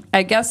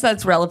 I guess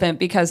that's relevant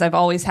because I've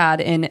always had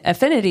an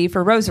affinity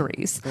for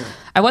rosaries.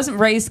 I wasn't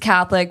raised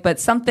Catholic, but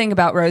something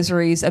about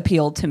rosaries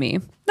appealed to me.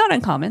 Not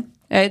uncommon.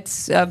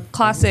 It's a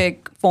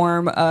classic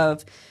form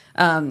of,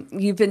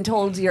 you've been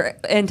told your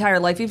entire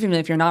life, even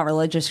if you're not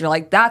religious, you're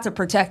like, that's a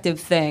protective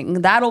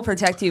thing. That'll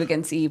protect you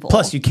against evil.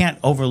 Plus, you can't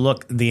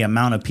overlook the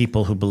amount of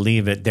people who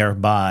believe it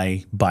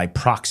thereby by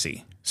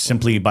proxy.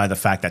 Simply by the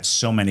fact that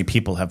so many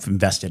people have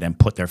invested and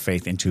put their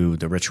faith into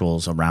the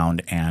rituals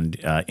around and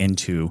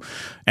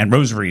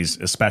rosaries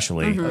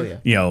especially. Oh, yeah.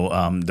 You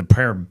know, the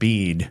prayer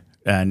bead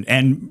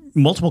and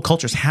multiple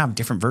cultures have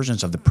different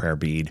versions of the prayer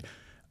bead.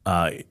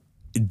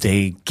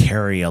 They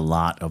carry a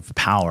lot of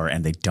power,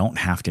 and they don't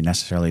have to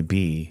necessarily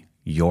be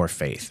your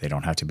faith. They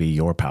don't have to be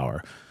your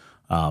power.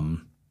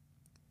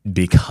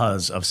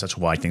 Because of such a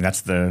wide thing.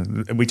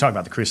 We talk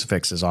about the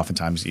crucifix is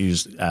oftentimes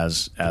used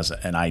as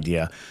an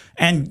idea.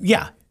 And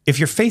yeah, if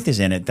your faith is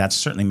in it, that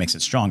certainly makes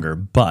it stronger,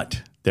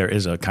 but there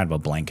is a kind of a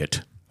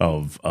blanket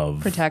of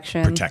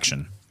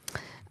protection.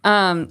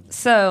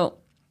 So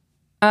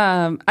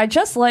I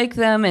just like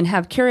them and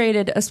have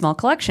curated a small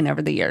collection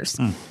over the years.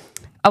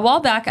 A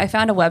while back, I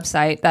found a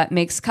website that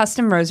makes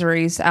custom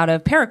rosaries out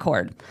of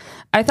paracord.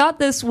 I thought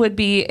this would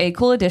be a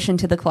cool addition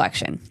to the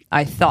collection.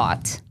 I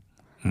thought.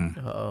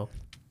 Uh-oh.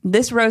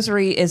 This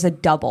rosary is a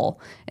double.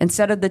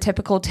 Instead of the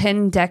typical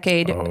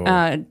 10-decade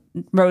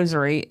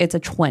rosary, it's a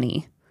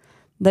 20.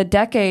 The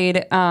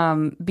decade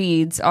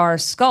beads are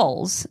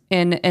skulls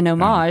in an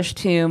homage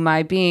to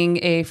my being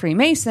a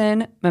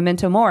Freemason,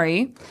 memento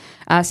mori.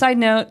 Side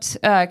note,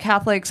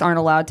 Catholics aren't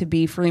allowed to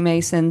be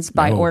Freemasons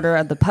by order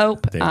of the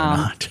Pope. They are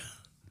not.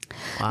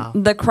 Wow.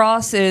 The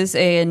cross is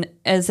an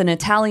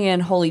Italian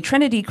Holy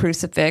Trinity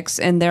crucifix,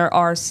 and there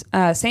are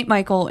St.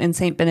 Michael and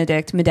St.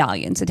 Benedict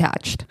medallions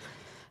attached.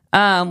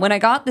 When I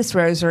got this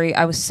rosary,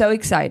 I was so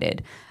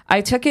excited.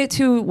 I took it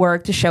to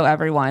work to show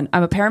everyone.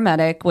 I'm a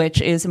paramedic,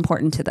 which is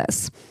important to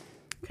this.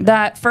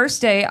 That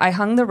first day, I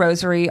hung the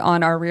rosary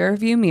on our rear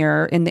view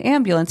mirror in the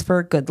ambulance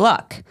for good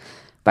luck.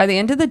 By the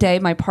end of the day,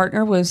 my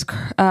partner was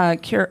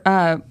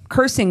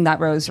cursing that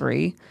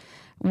rosary.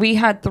 We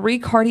had 3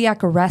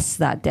 cardiac arrests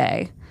that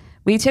day.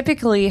 We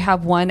typically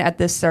have one at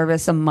this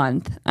service a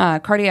month.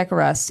 Cardiac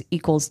arrest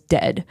equals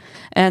dead.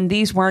 And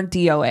these weren't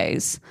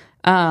DOAs.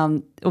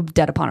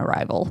 Dead upon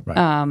arrival.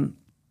 Right.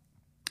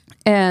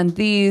 And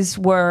these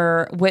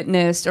were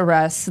witnessed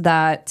arrests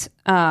that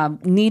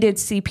needed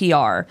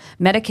CPR,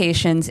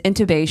 medications,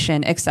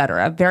 intubation,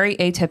 etc. Very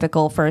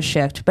atypical for a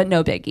shift, but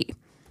no biggie.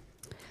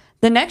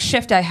 The next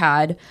shift I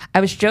had,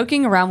 I was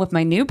joking around with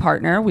my new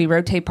partner, we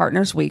rotate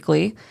partners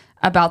weekly,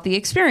 about the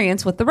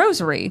experience with the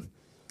rosary.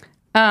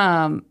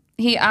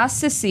 He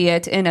asked to see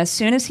it, and as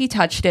soon as he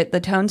touched it, the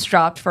tones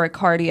dropped for a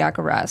cardiac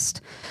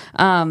arrest.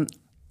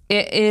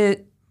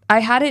 I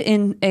had it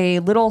in a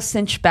little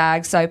cinch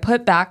bag, so I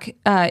put it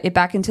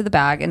back into the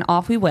bag, and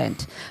off we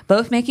went,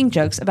 both making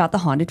jokes about the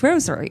haunted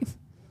rosary.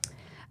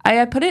 I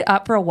had put it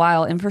up for a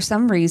while, and for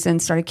some reason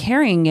started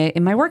carrying it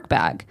in my work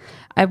bag.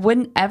 I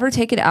wouldn't ever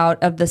take it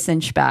out of the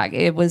cinch bag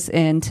it was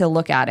in to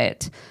look at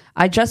it.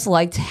 I just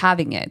liked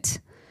having it.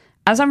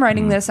 As I'm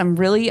writing this, I'm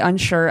really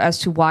unsure as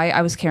to why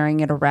I was carrying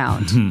it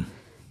around.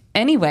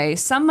 Anyway,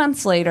 some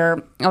months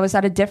later, I was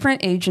at a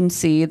different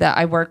agency that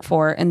I work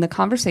for, and the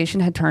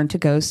conversation had turned to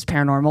ghosts,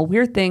 paranormal,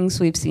 weird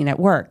things we've seen at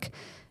work.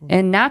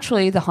 And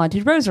naturally, the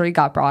haunted rosary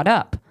got brought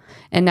up.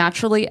 And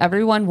naturally,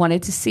 everyone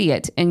wanted to see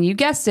it. And you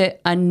guessed it,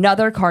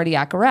 another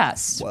cardiac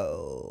arrest.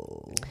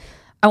 Whoa.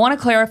 I want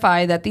to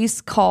clarify that these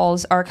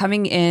calls are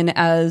coming in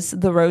as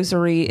the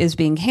rosary is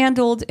being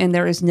handled and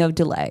there is no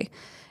delay.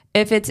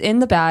 If it's in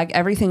the bag,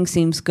 everything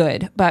seems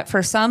good. But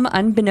for some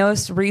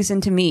unbeknownst reason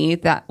to me,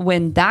 that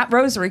when that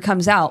rosary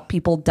comes out,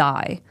 people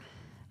die.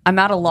 I'm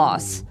at a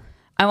loss.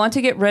 I want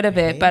to get rid of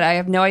it, but I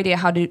have no idea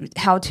how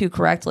to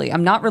correctly.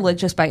 I'm not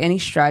religious by any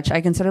stretch.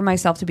 I consider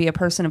myself to be a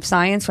person of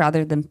science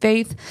rather than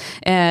faith.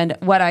 And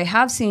what I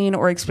have seen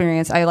or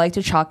experienced, I like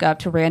to chalk up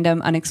to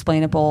random,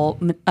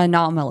 unexplainable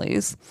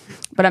anomalies.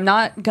 But I'm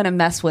not going to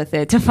mess with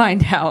it to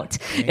find out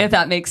if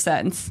that makes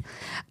sense.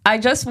 I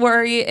just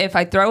worry if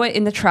I throw it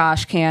in the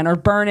trash can or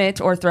burn it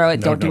or throw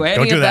it. Don't do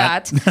any of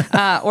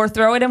that. Or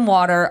throw it in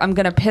water. I'm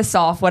going to piss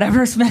off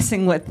whatever's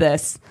messing with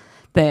this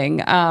thing.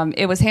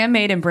 It was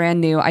handmade and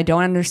brand new. I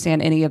don't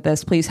understand any of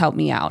this. Please help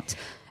me out.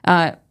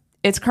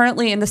 It's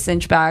currently in the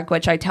cinch bag,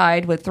 which I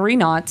tied with 3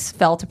 knots.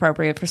 Felt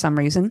appropriate for some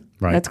reason.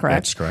 Right. That's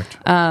correct. That's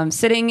correct.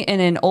 Sitting in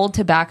an old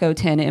tobacco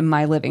tin in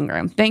my living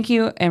room. Thank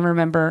you, and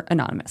remember,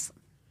 anonymous.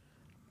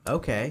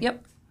 Okay.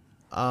 Yep.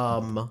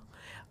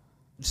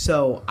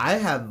 So I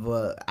have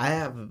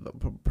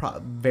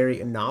a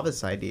very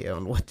novice idea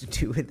on what to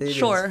do with it.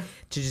 Sure. Is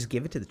to just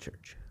give it to the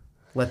church.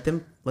 Let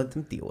them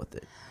deal with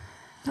it.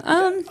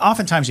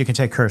 Oftentimes, you can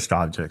take cursed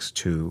objects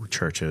to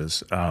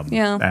churches,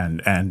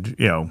 and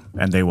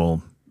they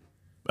will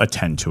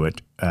attend to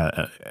it.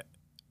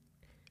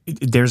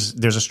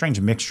 There's a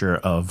strange mixture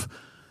of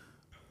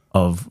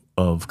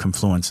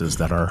confluences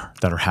that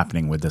are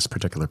happening with this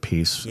particular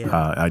piece.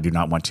 Yeah. I do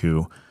not want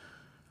to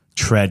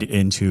tread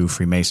into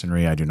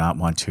Freemasonry. I do not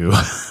want to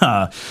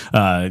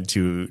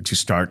to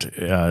start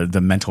the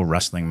mental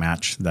wrestling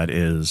match that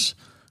is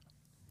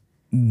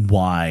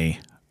why.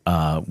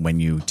 When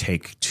you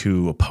take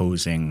 2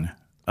 opposing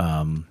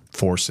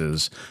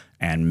forces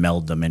and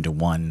meld them into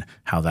one,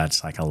 how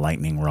that's like a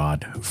lightning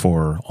rod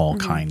for all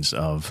kinds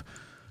of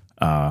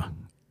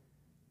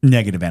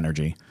negative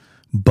energy.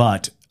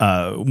 But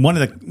one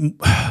of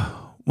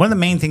the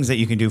main things that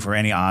you can do for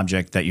any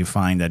object that you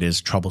find that is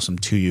troublesome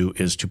to you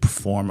is to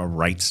perform a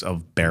rites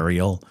of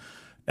burial.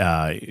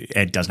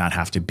 It does not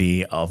have to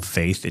be of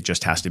faith. It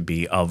just has to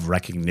be of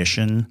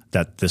recognition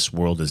that this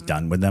world is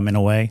done with them in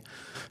a way.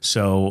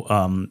 So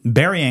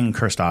burying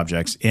cursed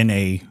objects in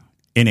a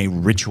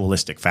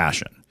ritualistic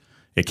fashion,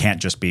 it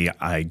can't just be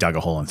I dug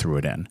a hole and threw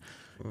it in.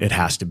 It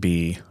has to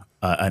be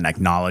an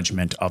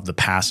acknowledgement of the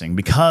passing,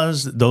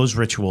 because those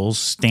rituals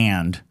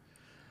stand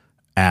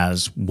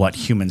as what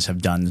humans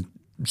have done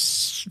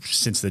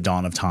since the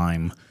dawn of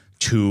time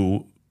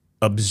to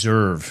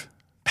observe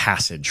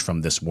passage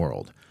from this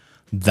world.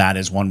 That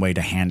is one way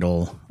to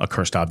handle a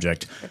cursed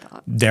object.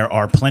 There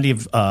are plenty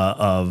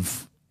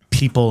of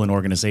people and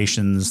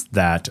organizations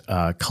that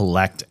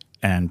collect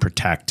and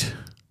protect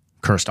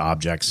cursed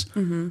objects.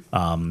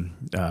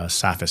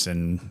 Sapphists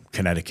in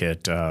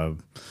Connecticut, the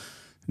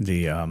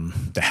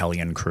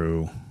Hellion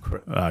crew.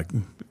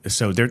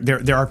 So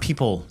there are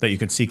people that you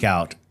could seek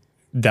out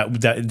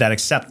that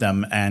accept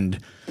them, and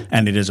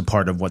it is a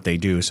part of what they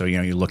do. So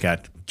you look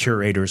at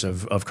curators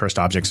of cursed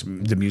objects,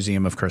 the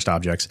Museum of Cursed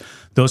Objects,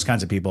 those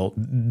kinds of people.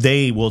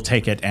 They will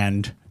take it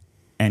and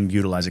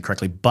utilize it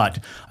correctly. But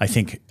I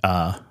think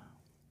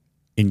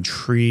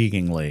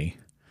intriguingly,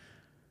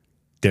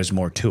 there's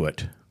more to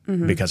it,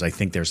 because I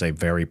think there's a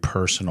very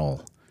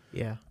personal,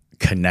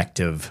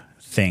 connective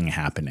thing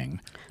happening,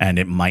 and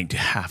you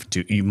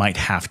might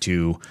have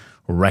to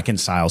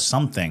reconcile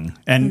something.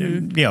 And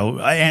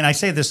and I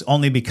say this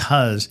only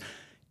because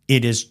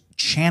it is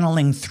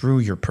channeling through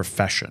your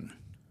profession.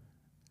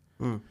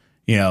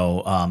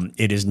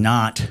 It is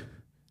not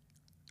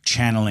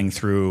channeling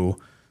through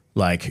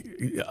like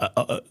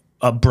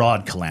a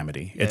broad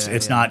calamity.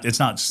 It's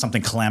not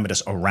something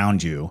calamitous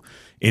around you.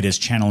 It is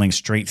channeling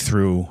straight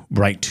through,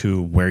 right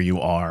to where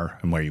you are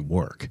and where you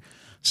work.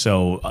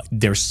 So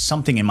there's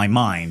something in my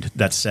mind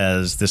that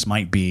says this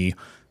might be,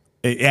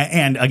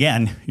 and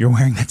again, you're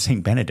wearing that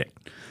St.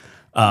 Benedict,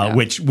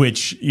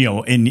 which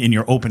in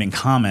your opening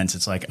comments,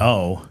 it's like,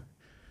 oh,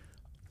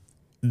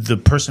 the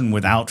person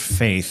without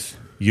faith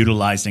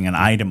utilizing an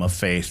item of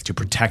faith to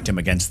protect him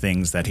against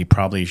things that he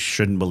probably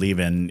shouldn't believe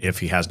in if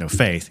he has no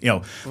faith.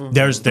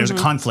 There's a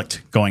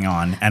conflict going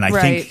on, and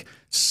I think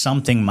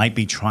something might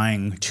be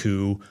trying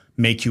to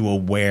make you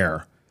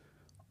aware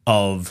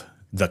of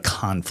the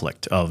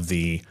conflict, of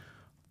the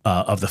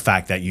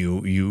fact that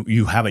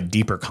you have a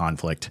deeper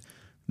conflict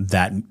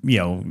that and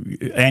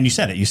you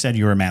said it. You said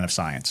you were a man of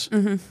science,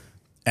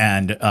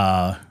 and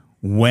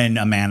when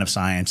a man of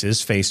science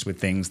is faced with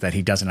things that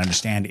he doesn't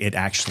understand, it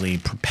actually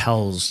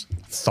propels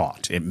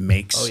thought. It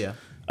makes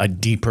a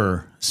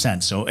deeper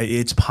sense. So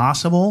it's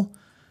possible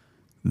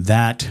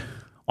that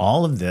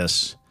all of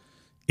this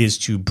is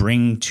to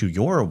bring to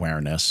your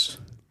awareness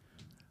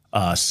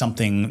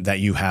something that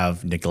you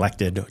have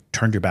neglected,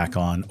 turned your back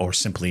on, or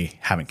simply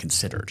haven't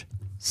considered.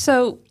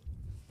 So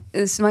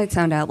this might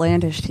sound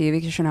outlandish to you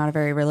because you're not a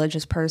very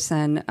religious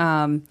person.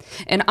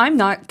 And I'm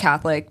not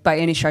Catholic by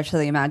any stretch of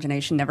the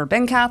imagination, never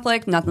been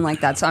Catholic, nothing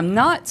like that. So I'm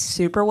not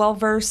super well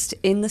versed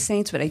in the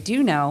saints, but I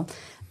do know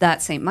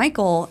that St.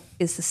 Michael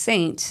is the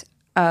saint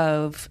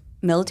of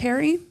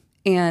military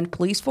and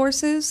police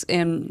forces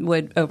and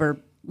would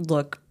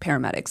overlook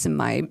paramedics, in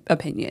my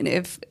opinion,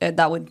 if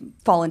that would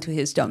fall into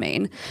his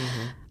domain.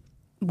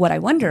 What I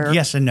wonder...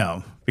 Yes and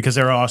no, because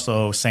there are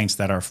also saints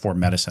that are for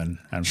medicine.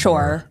 And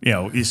Sure.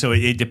 So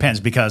it depends,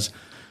 because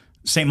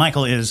St.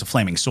 Michael is a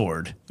flaming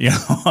sword,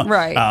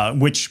 Right.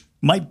 which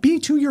might be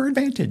to your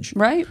advantage.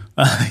 Right.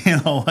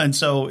 And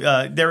so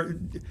there...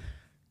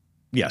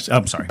 Yes,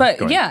 I'm sorry.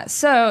 But yeah,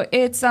 so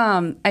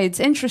it's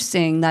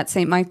interesting that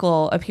St.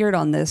 Michael appeared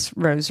on this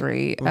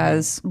rosary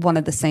as one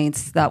of the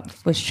saints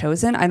that was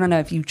chosen. I don't know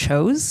if you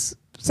chose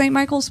St.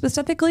 Michael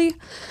specifically.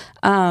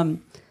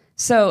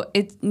 So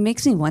it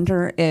makes me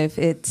wonder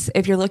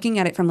if you're looking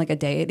at it from like a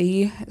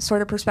deity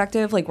sort of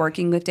perspective, like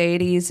working with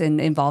deities and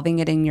involving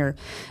it in your,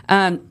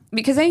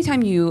 because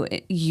anytime you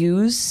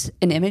use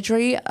an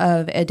imagery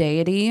of a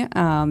deity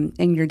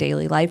in your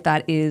daily life,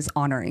 that is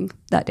honoring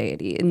that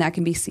deity, and that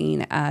can be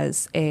seen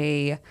as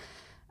an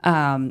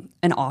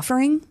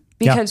offering.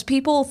 Because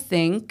people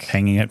think...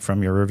 Hanging it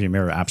from your rearview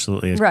mirror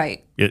absolutely is.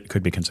 Right. It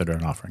could be considered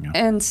an offering, yeah.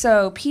 And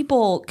so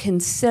people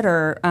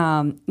consider,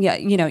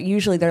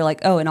 usually they're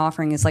like, oh, an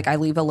offering is like I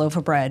leave a loaf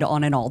of bread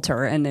on an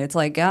altar. And it's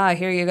like,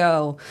 here you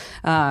go.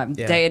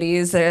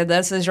 Deities,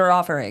 this is your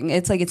offering.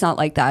 It's like, it's not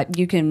like that.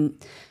 You can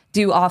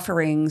do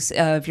offerings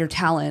of your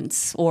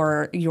talents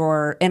or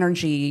your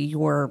energy,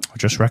 or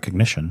just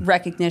recognition.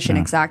 Recognition,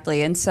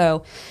 exactly. And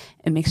so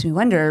it makes me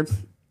wonder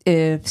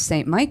if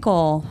St.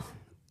 Michael...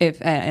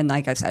 And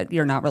like I said,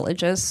 you're not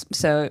religious,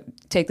 so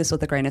take this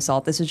with a grain of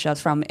salt. This is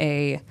just from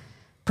a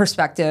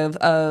perspective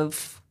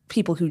of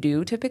people who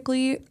do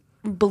typically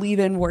believe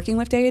in working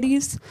with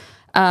deities,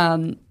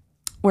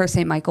 where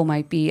St. Michael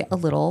might be a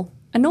little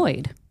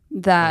annoyed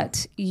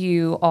that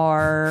you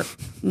are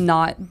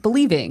not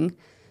believing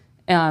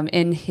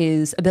in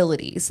his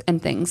abilities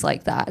and things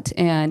like that,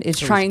 and is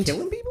trying to...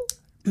 killing people?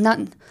 Not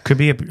could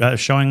be a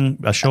show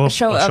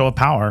of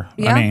power.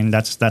 Yeah. I mean,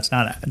 that's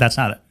not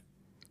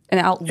an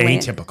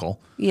outland. atypical.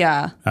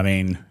 Yeah. I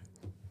mean,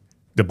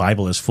 the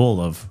Bible is full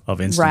of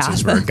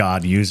instances where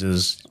God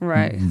uses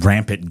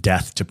rampant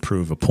death to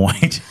prove a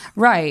point.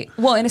 Right.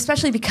 Well, and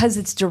especially because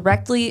it's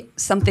directly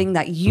something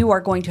that you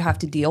are going to have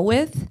to deal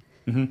with.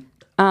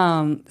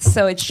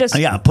 So it's just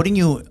putting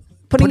you in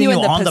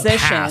the on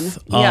position the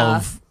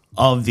path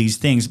of these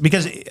things,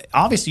 because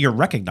obviously you're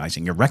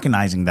recognizing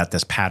that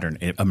this pattern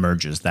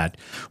emerges, that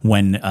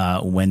when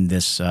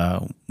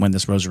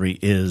this rosary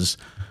is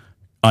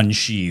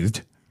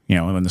unsheathed,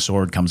 when the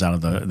sword comes out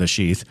of the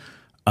sheath,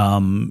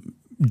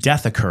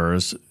 death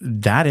occurs.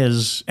 Death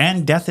is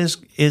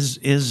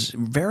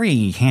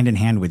very hand in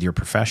hand with your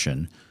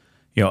profession.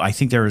 I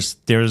think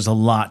there's a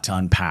lot to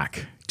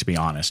unpack, to be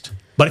honest.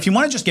 But if you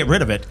want to just get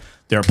rid of it,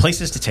 there are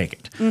places to take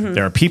it.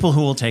 There are people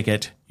who will take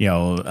it.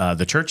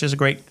 The church is a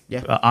great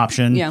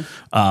option. Yeah.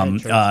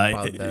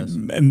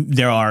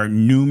 There are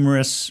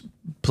numerous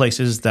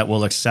places that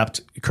will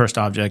accept cursed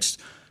objects.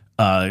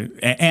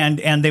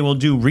 And they will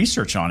do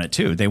research on it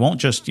too. They won't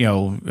just put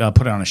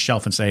it on a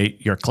shelf and say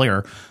you're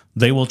clear.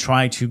 They will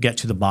try to get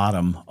to the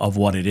bottom of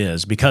what it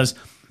is, because,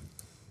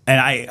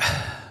 we've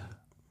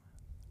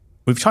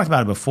talked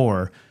about it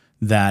before,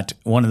 that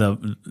one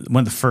of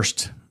the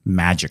first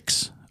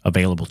magics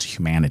available to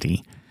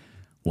humanity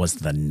was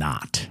the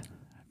knot,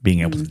 being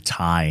able to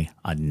tie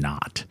a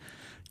knot.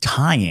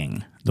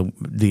 Tying,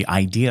 the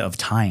idea of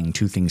tying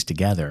two things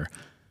together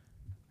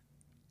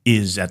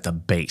is at the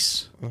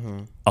base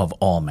of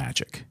all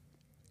magic.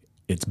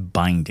 It's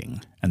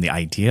binding. And the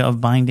idea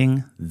of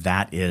binding,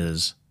 that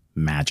is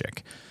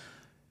magic.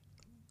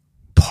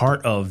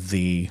 Part of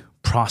the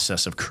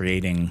process of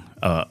creating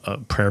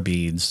prayer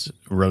beads,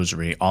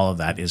 rosary, all of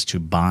that is to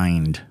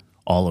bind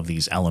all of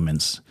these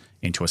elements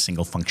into a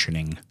single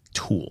functioning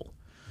tool.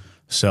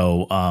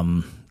 So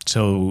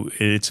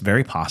it's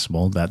very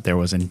possible that there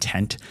was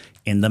intent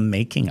in the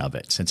making of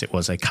it, since it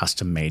was a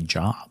custom-made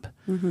job.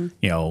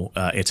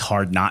 It's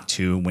hard not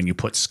to, when you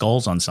put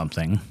skulls on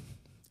something,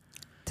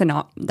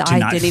 I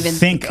didn't even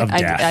think of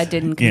death. I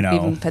didn't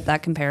even put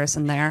that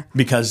comparison there,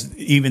 because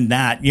even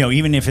that,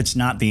 even if it's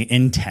not the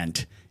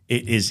intent,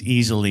 it is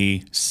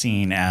easily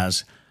seen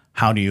as,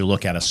 how do you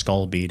look at a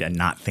skull bead and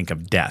not think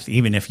of death,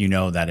 even if you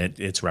know that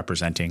it's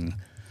representing,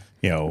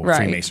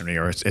 Freemasonry,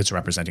 or it's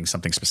representing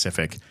something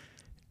specific.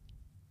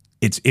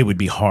 It would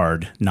be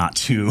hard not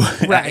to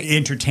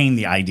entertain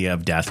the idea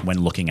of death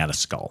when looking at a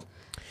skull.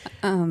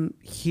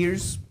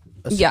 Here's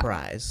a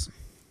surprise.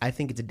 I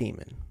think it's a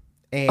demon.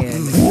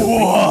 And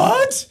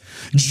what?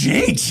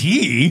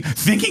 JT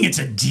thinking it's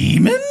a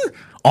demon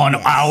on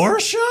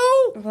our show?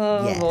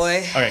 Oh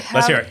boy! All right,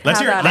 let's hear it. Let's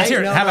hear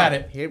it. Have at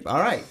it.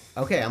 All right.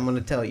 Okay, I'm going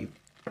to tell you.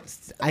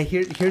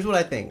 Here's what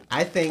I think.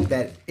 I think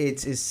that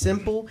it's as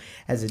simple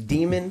as a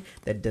demon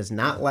that does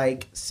not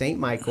like Saint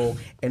Michael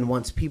and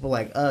wants people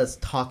like us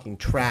talking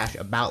trash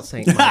about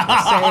Saint Michael,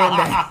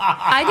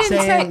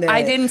 saying that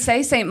I didn't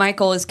say Saint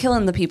Michael is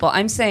killing the people.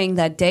 I'm saying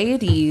that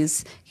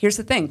deities. Here's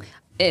the thing.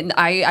 And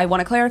I want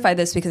to clarify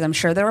this because I'm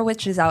sure there are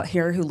witches out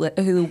here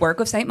who work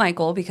with Saint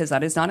Michael, because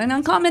that is not an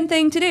uncommon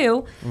thing to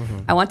do. Mm-hmm.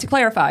 I want to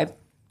clarify.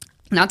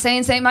 Not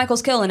saying St.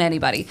 Michael's killing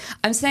anybody.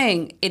 I'm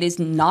saying it is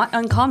not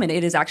uncommon.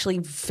 It is actually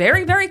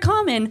very, very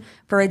common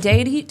for a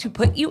deity to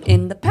put you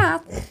in the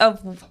path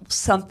of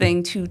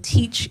something to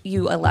teach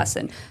you a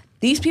lesson.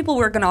 These people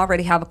were going to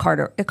already have a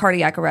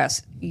cardiac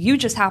arrest. You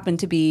just happen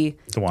to be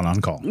the one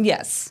on call.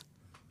 Yes.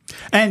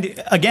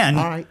 And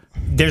again,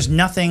 there's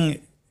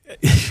nothing...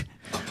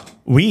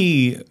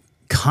 We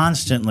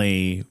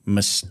constantly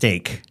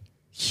mistake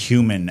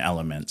human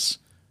elements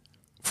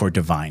for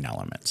divine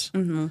elements.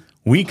 Mm-hmm.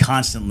 We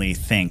constantly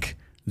think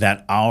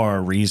that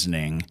our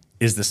reasoning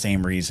is the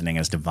same reasoning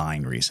as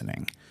divine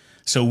reasoning.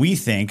 So we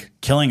think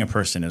killing a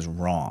person is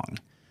wrong.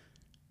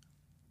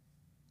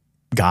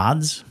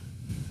 Gods,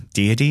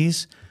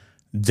 deities,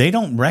 they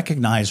don't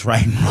recognize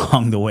right and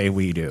wrong the way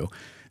we do.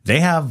 They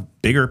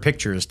have bigger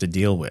pictures to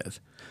deal with.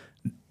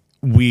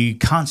 We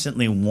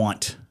constantly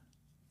want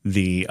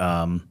the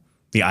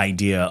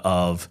idea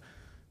of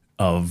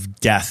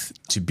death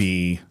to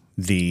be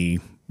the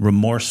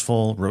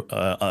remorseful,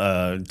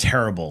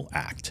 terrible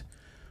act.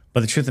 But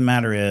the truth of the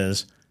matter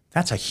is,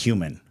 that's a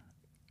human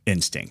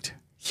instinct.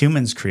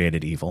 Humans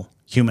created evil.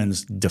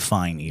 Humans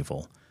define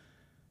evil.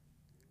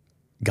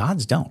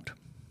 Gods don't.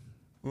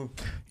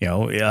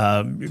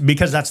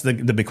 Because that's the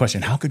big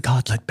question. How could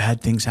God let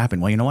bad things happen?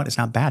 Well, you know what? It's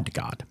not bad to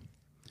God.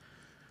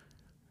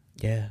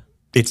 Yeah.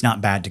 It's not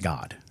bad to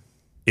God.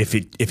 If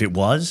it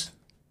was,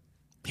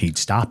 he'd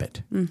stop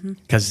it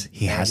because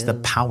he has the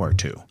power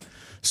to.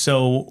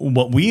 So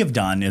what we have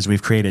done is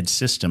we've created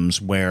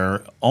systems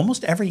where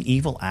almost every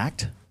evil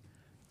act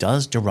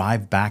does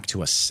derive back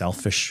to a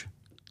selfish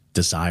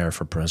desire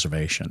for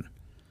preservation.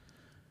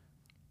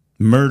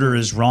 Murder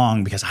is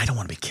wrong because I don't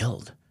want to be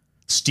killed.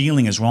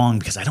 Stealing is wrong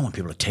because I don't want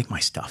people to take my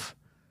stuff.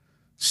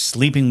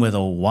 Sleeping with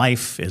a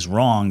wife is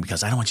wrong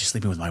because I don't want you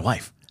sleeping with my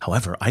wife.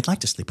 However, I'd like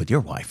to sleep with your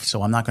wife,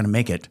 so I'm not going to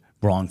make it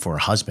wrong for a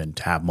husband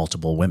to have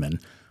multiple women.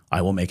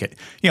 I will make it,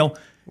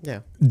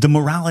 The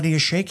morality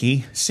is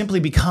shaky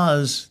simply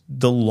because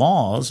the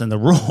laws and the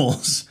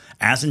rules,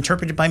 as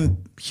interpreted by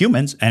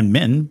humans and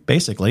men,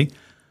 basically,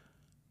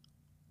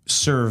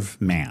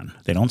 serve man.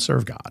 They don't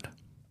serve God.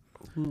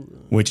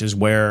 Which is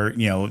where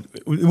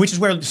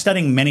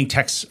studying many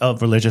texts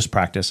of religious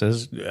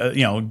practices,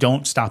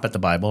 don't stop at the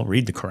Bible,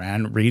 read the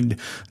Quran, read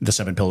the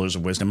 7 Pillars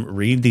of Wisdom,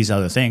 read these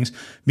other things,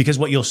 because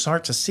what you'll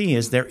start to see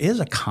is there is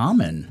a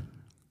common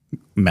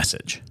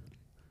message.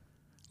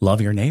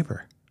 Love your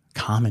neighbor,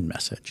 common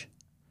message.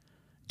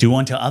 Do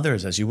unto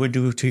others as you would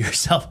do to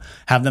yourself,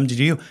 have them to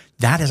do you.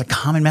 That is a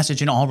common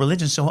message in all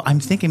religions. So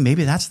I'm thinking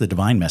maybe that's the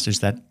divine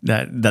message that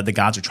the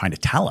gods are trying to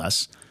tell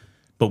us.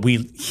 But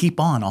we heap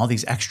on all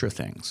these extra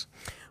things.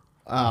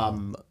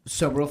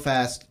 So real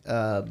fast,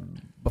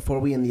 before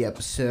we end the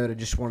episode, I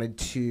just wanted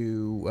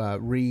to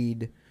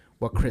read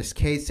what Chris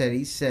K said.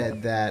 He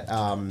said that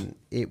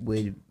it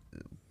would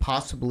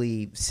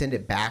possibly send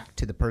it back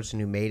to the person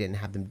who made it and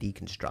have them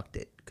deconstruct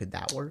it. Could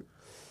that work?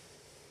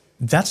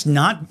 That's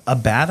not a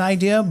bad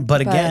idea,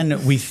 but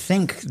again, we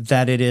think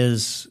that it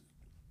is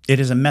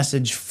a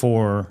message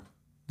for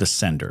the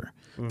sender.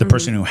 The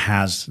person who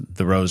has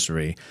the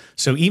rosary.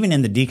 So even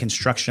in the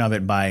deconstruction of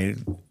it by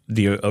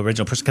the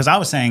original person, because I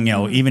was saying,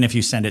 even if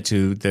you send it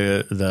to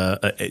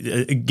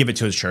give it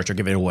to his church or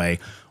give it away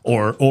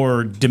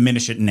or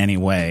diminish it in any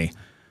way,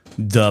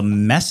 the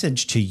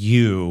message to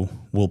you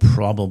will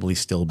probably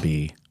still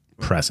be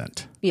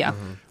present. Yeah.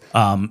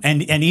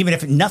 And even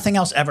if nothing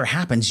else ever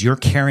happens, you're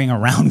carrying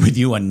around with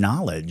you a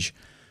knowledge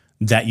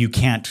that you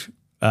can't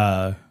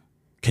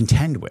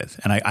contend with.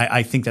 And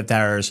I think that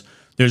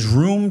there's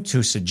room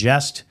to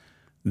suggest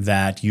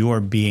that you are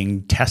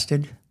being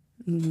tested,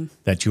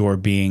 that you are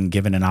being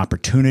given an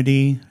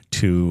opportunity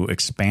to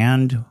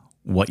expand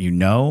what you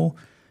know.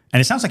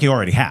 And it sounds like you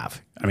already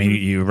have. I mean,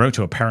 you wrote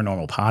to a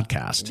paranormal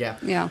podcast.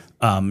 Yeah.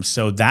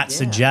 So that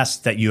suggests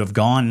that you have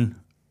gone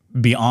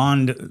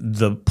beyond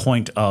the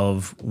point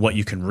of what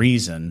you can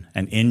reason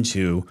and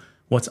into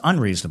what's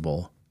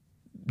unreasonable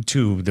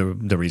to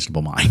the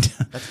reasonable mind.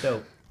 That's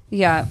dope.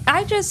 Yeah.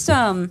 I just,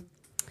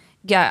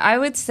 I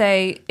would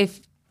say if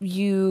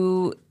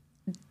you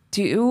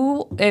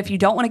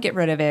don't want to get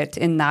rid of it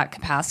in that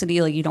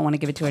capacity, like you don't want to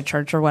give it to a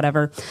church or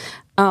whatever,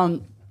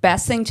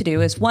 best thing to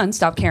do is, one,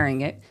 stop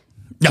carrying it.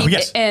 Keep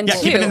it in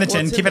the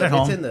tin. Keep it at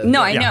home.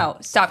 I know.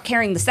 Stop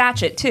carrying the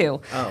satchet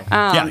too.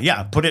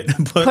 Oh. Put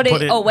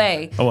it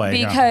away.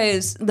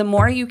 Because the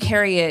more you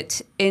carry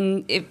it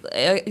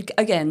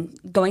again,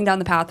 going down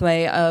the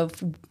pathway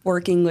of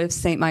working with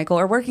Saint Michael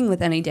or working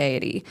with any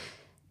deity,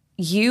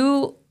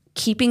 you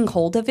keeping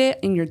hold of it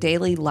in your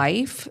daily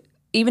life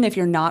even if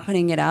you're not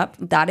putting it up,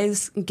 that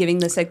is giving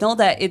the signal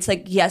that it's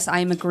like, yes,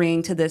 I'm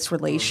agreeing to this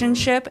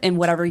relationship and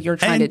whatever you're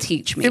trying to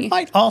teach me. It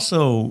might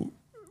also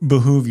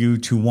behoove you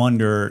to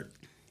wonder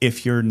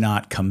if you're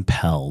not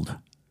compelled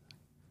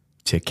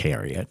to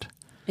carry it.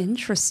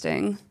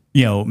 Interesting.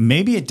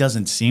 Maybe it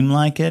doesn't seem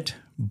like it,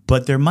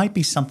 but there might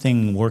be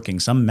something working,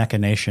 some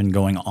machination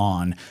going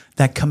on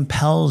that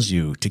compels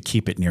you to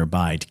keep it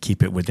nearby, to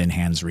keep it within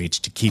hand's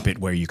reach, to keep it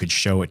where you could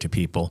show it to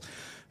people.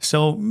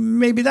 So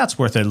maybe that's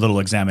worth a little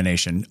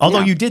examination.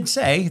 Although you did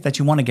say that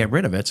you want to get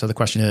rid of it. So the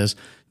question is,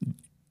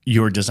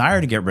 your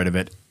desire to get rid of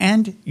it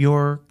and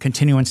your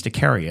continuance to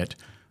carry it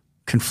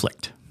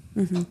conflict.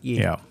 Mm-hmm.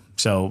 Yeah.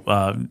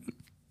 So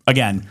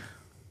again,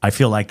 I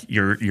feel like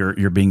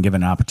you're being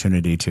given an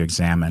opportunity to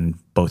examine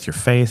both your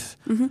faith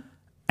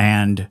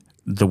and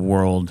the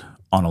world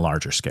on a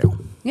larger scale.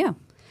 Yeah.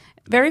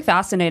 Very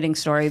fascinating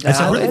story, though. It's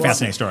a really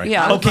fascinating story.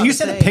 Yeah. Oh, can you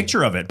send a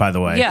picture of it, by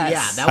the way? Yes.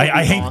 Yeah, that would be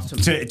I hate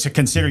awesome. to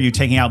consider you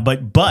taking out,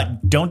 but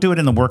don't do it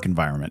in the work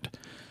environment.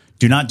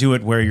 Do not do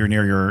it where you're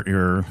near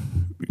your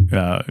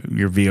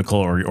vehicle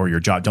or your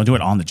job. Don't do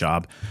it on the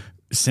job,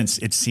 since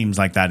it seems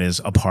like that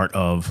is a part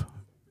of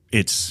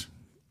its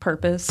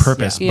Purpose.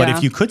 But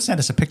if you could send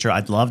us a picture,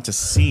 I'd love to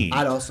see.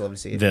 I'd also love to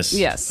see it. This.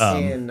 Yes.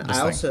 And this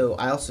I thing.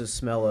 also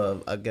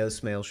smell a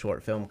Ghostmail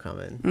short film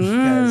coming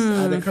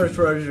because the Cursed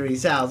Rosary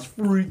sounds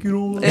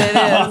freaking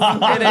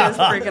awesome. It is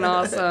freaking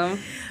awesome.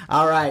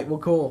 All right, well,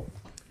 cool.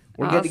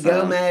 We're good to go,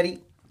 Awesome.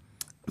 Maddie.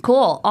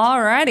 Cool.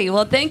 All righty.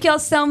 Well, thank y'all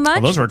so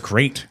much. Well, those were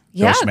great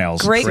Yeah, ghost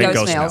mails. great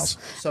ghost mails.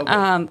 So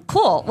good.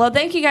 Cool. Well,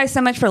 thank you guys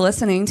so much for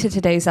listening to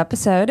today's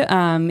episode.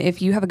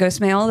 If you have a ghost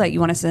mail that you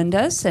want to send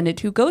us, send it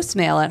to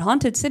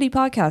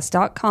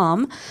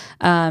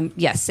ghostmail@hauntedcitypodcast.com.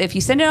 Yes, if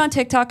you send it on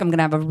TikTok, I'm going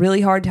to have a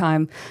really hard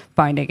time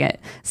finding it.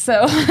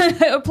 So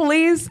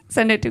please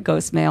send it to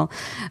ghostmail.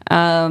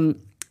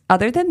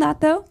 Other than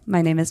that, though,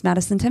 my name is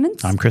Madison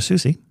Timmons. I'm Chris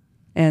Susie.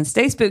 And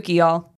stay spooky, y'all.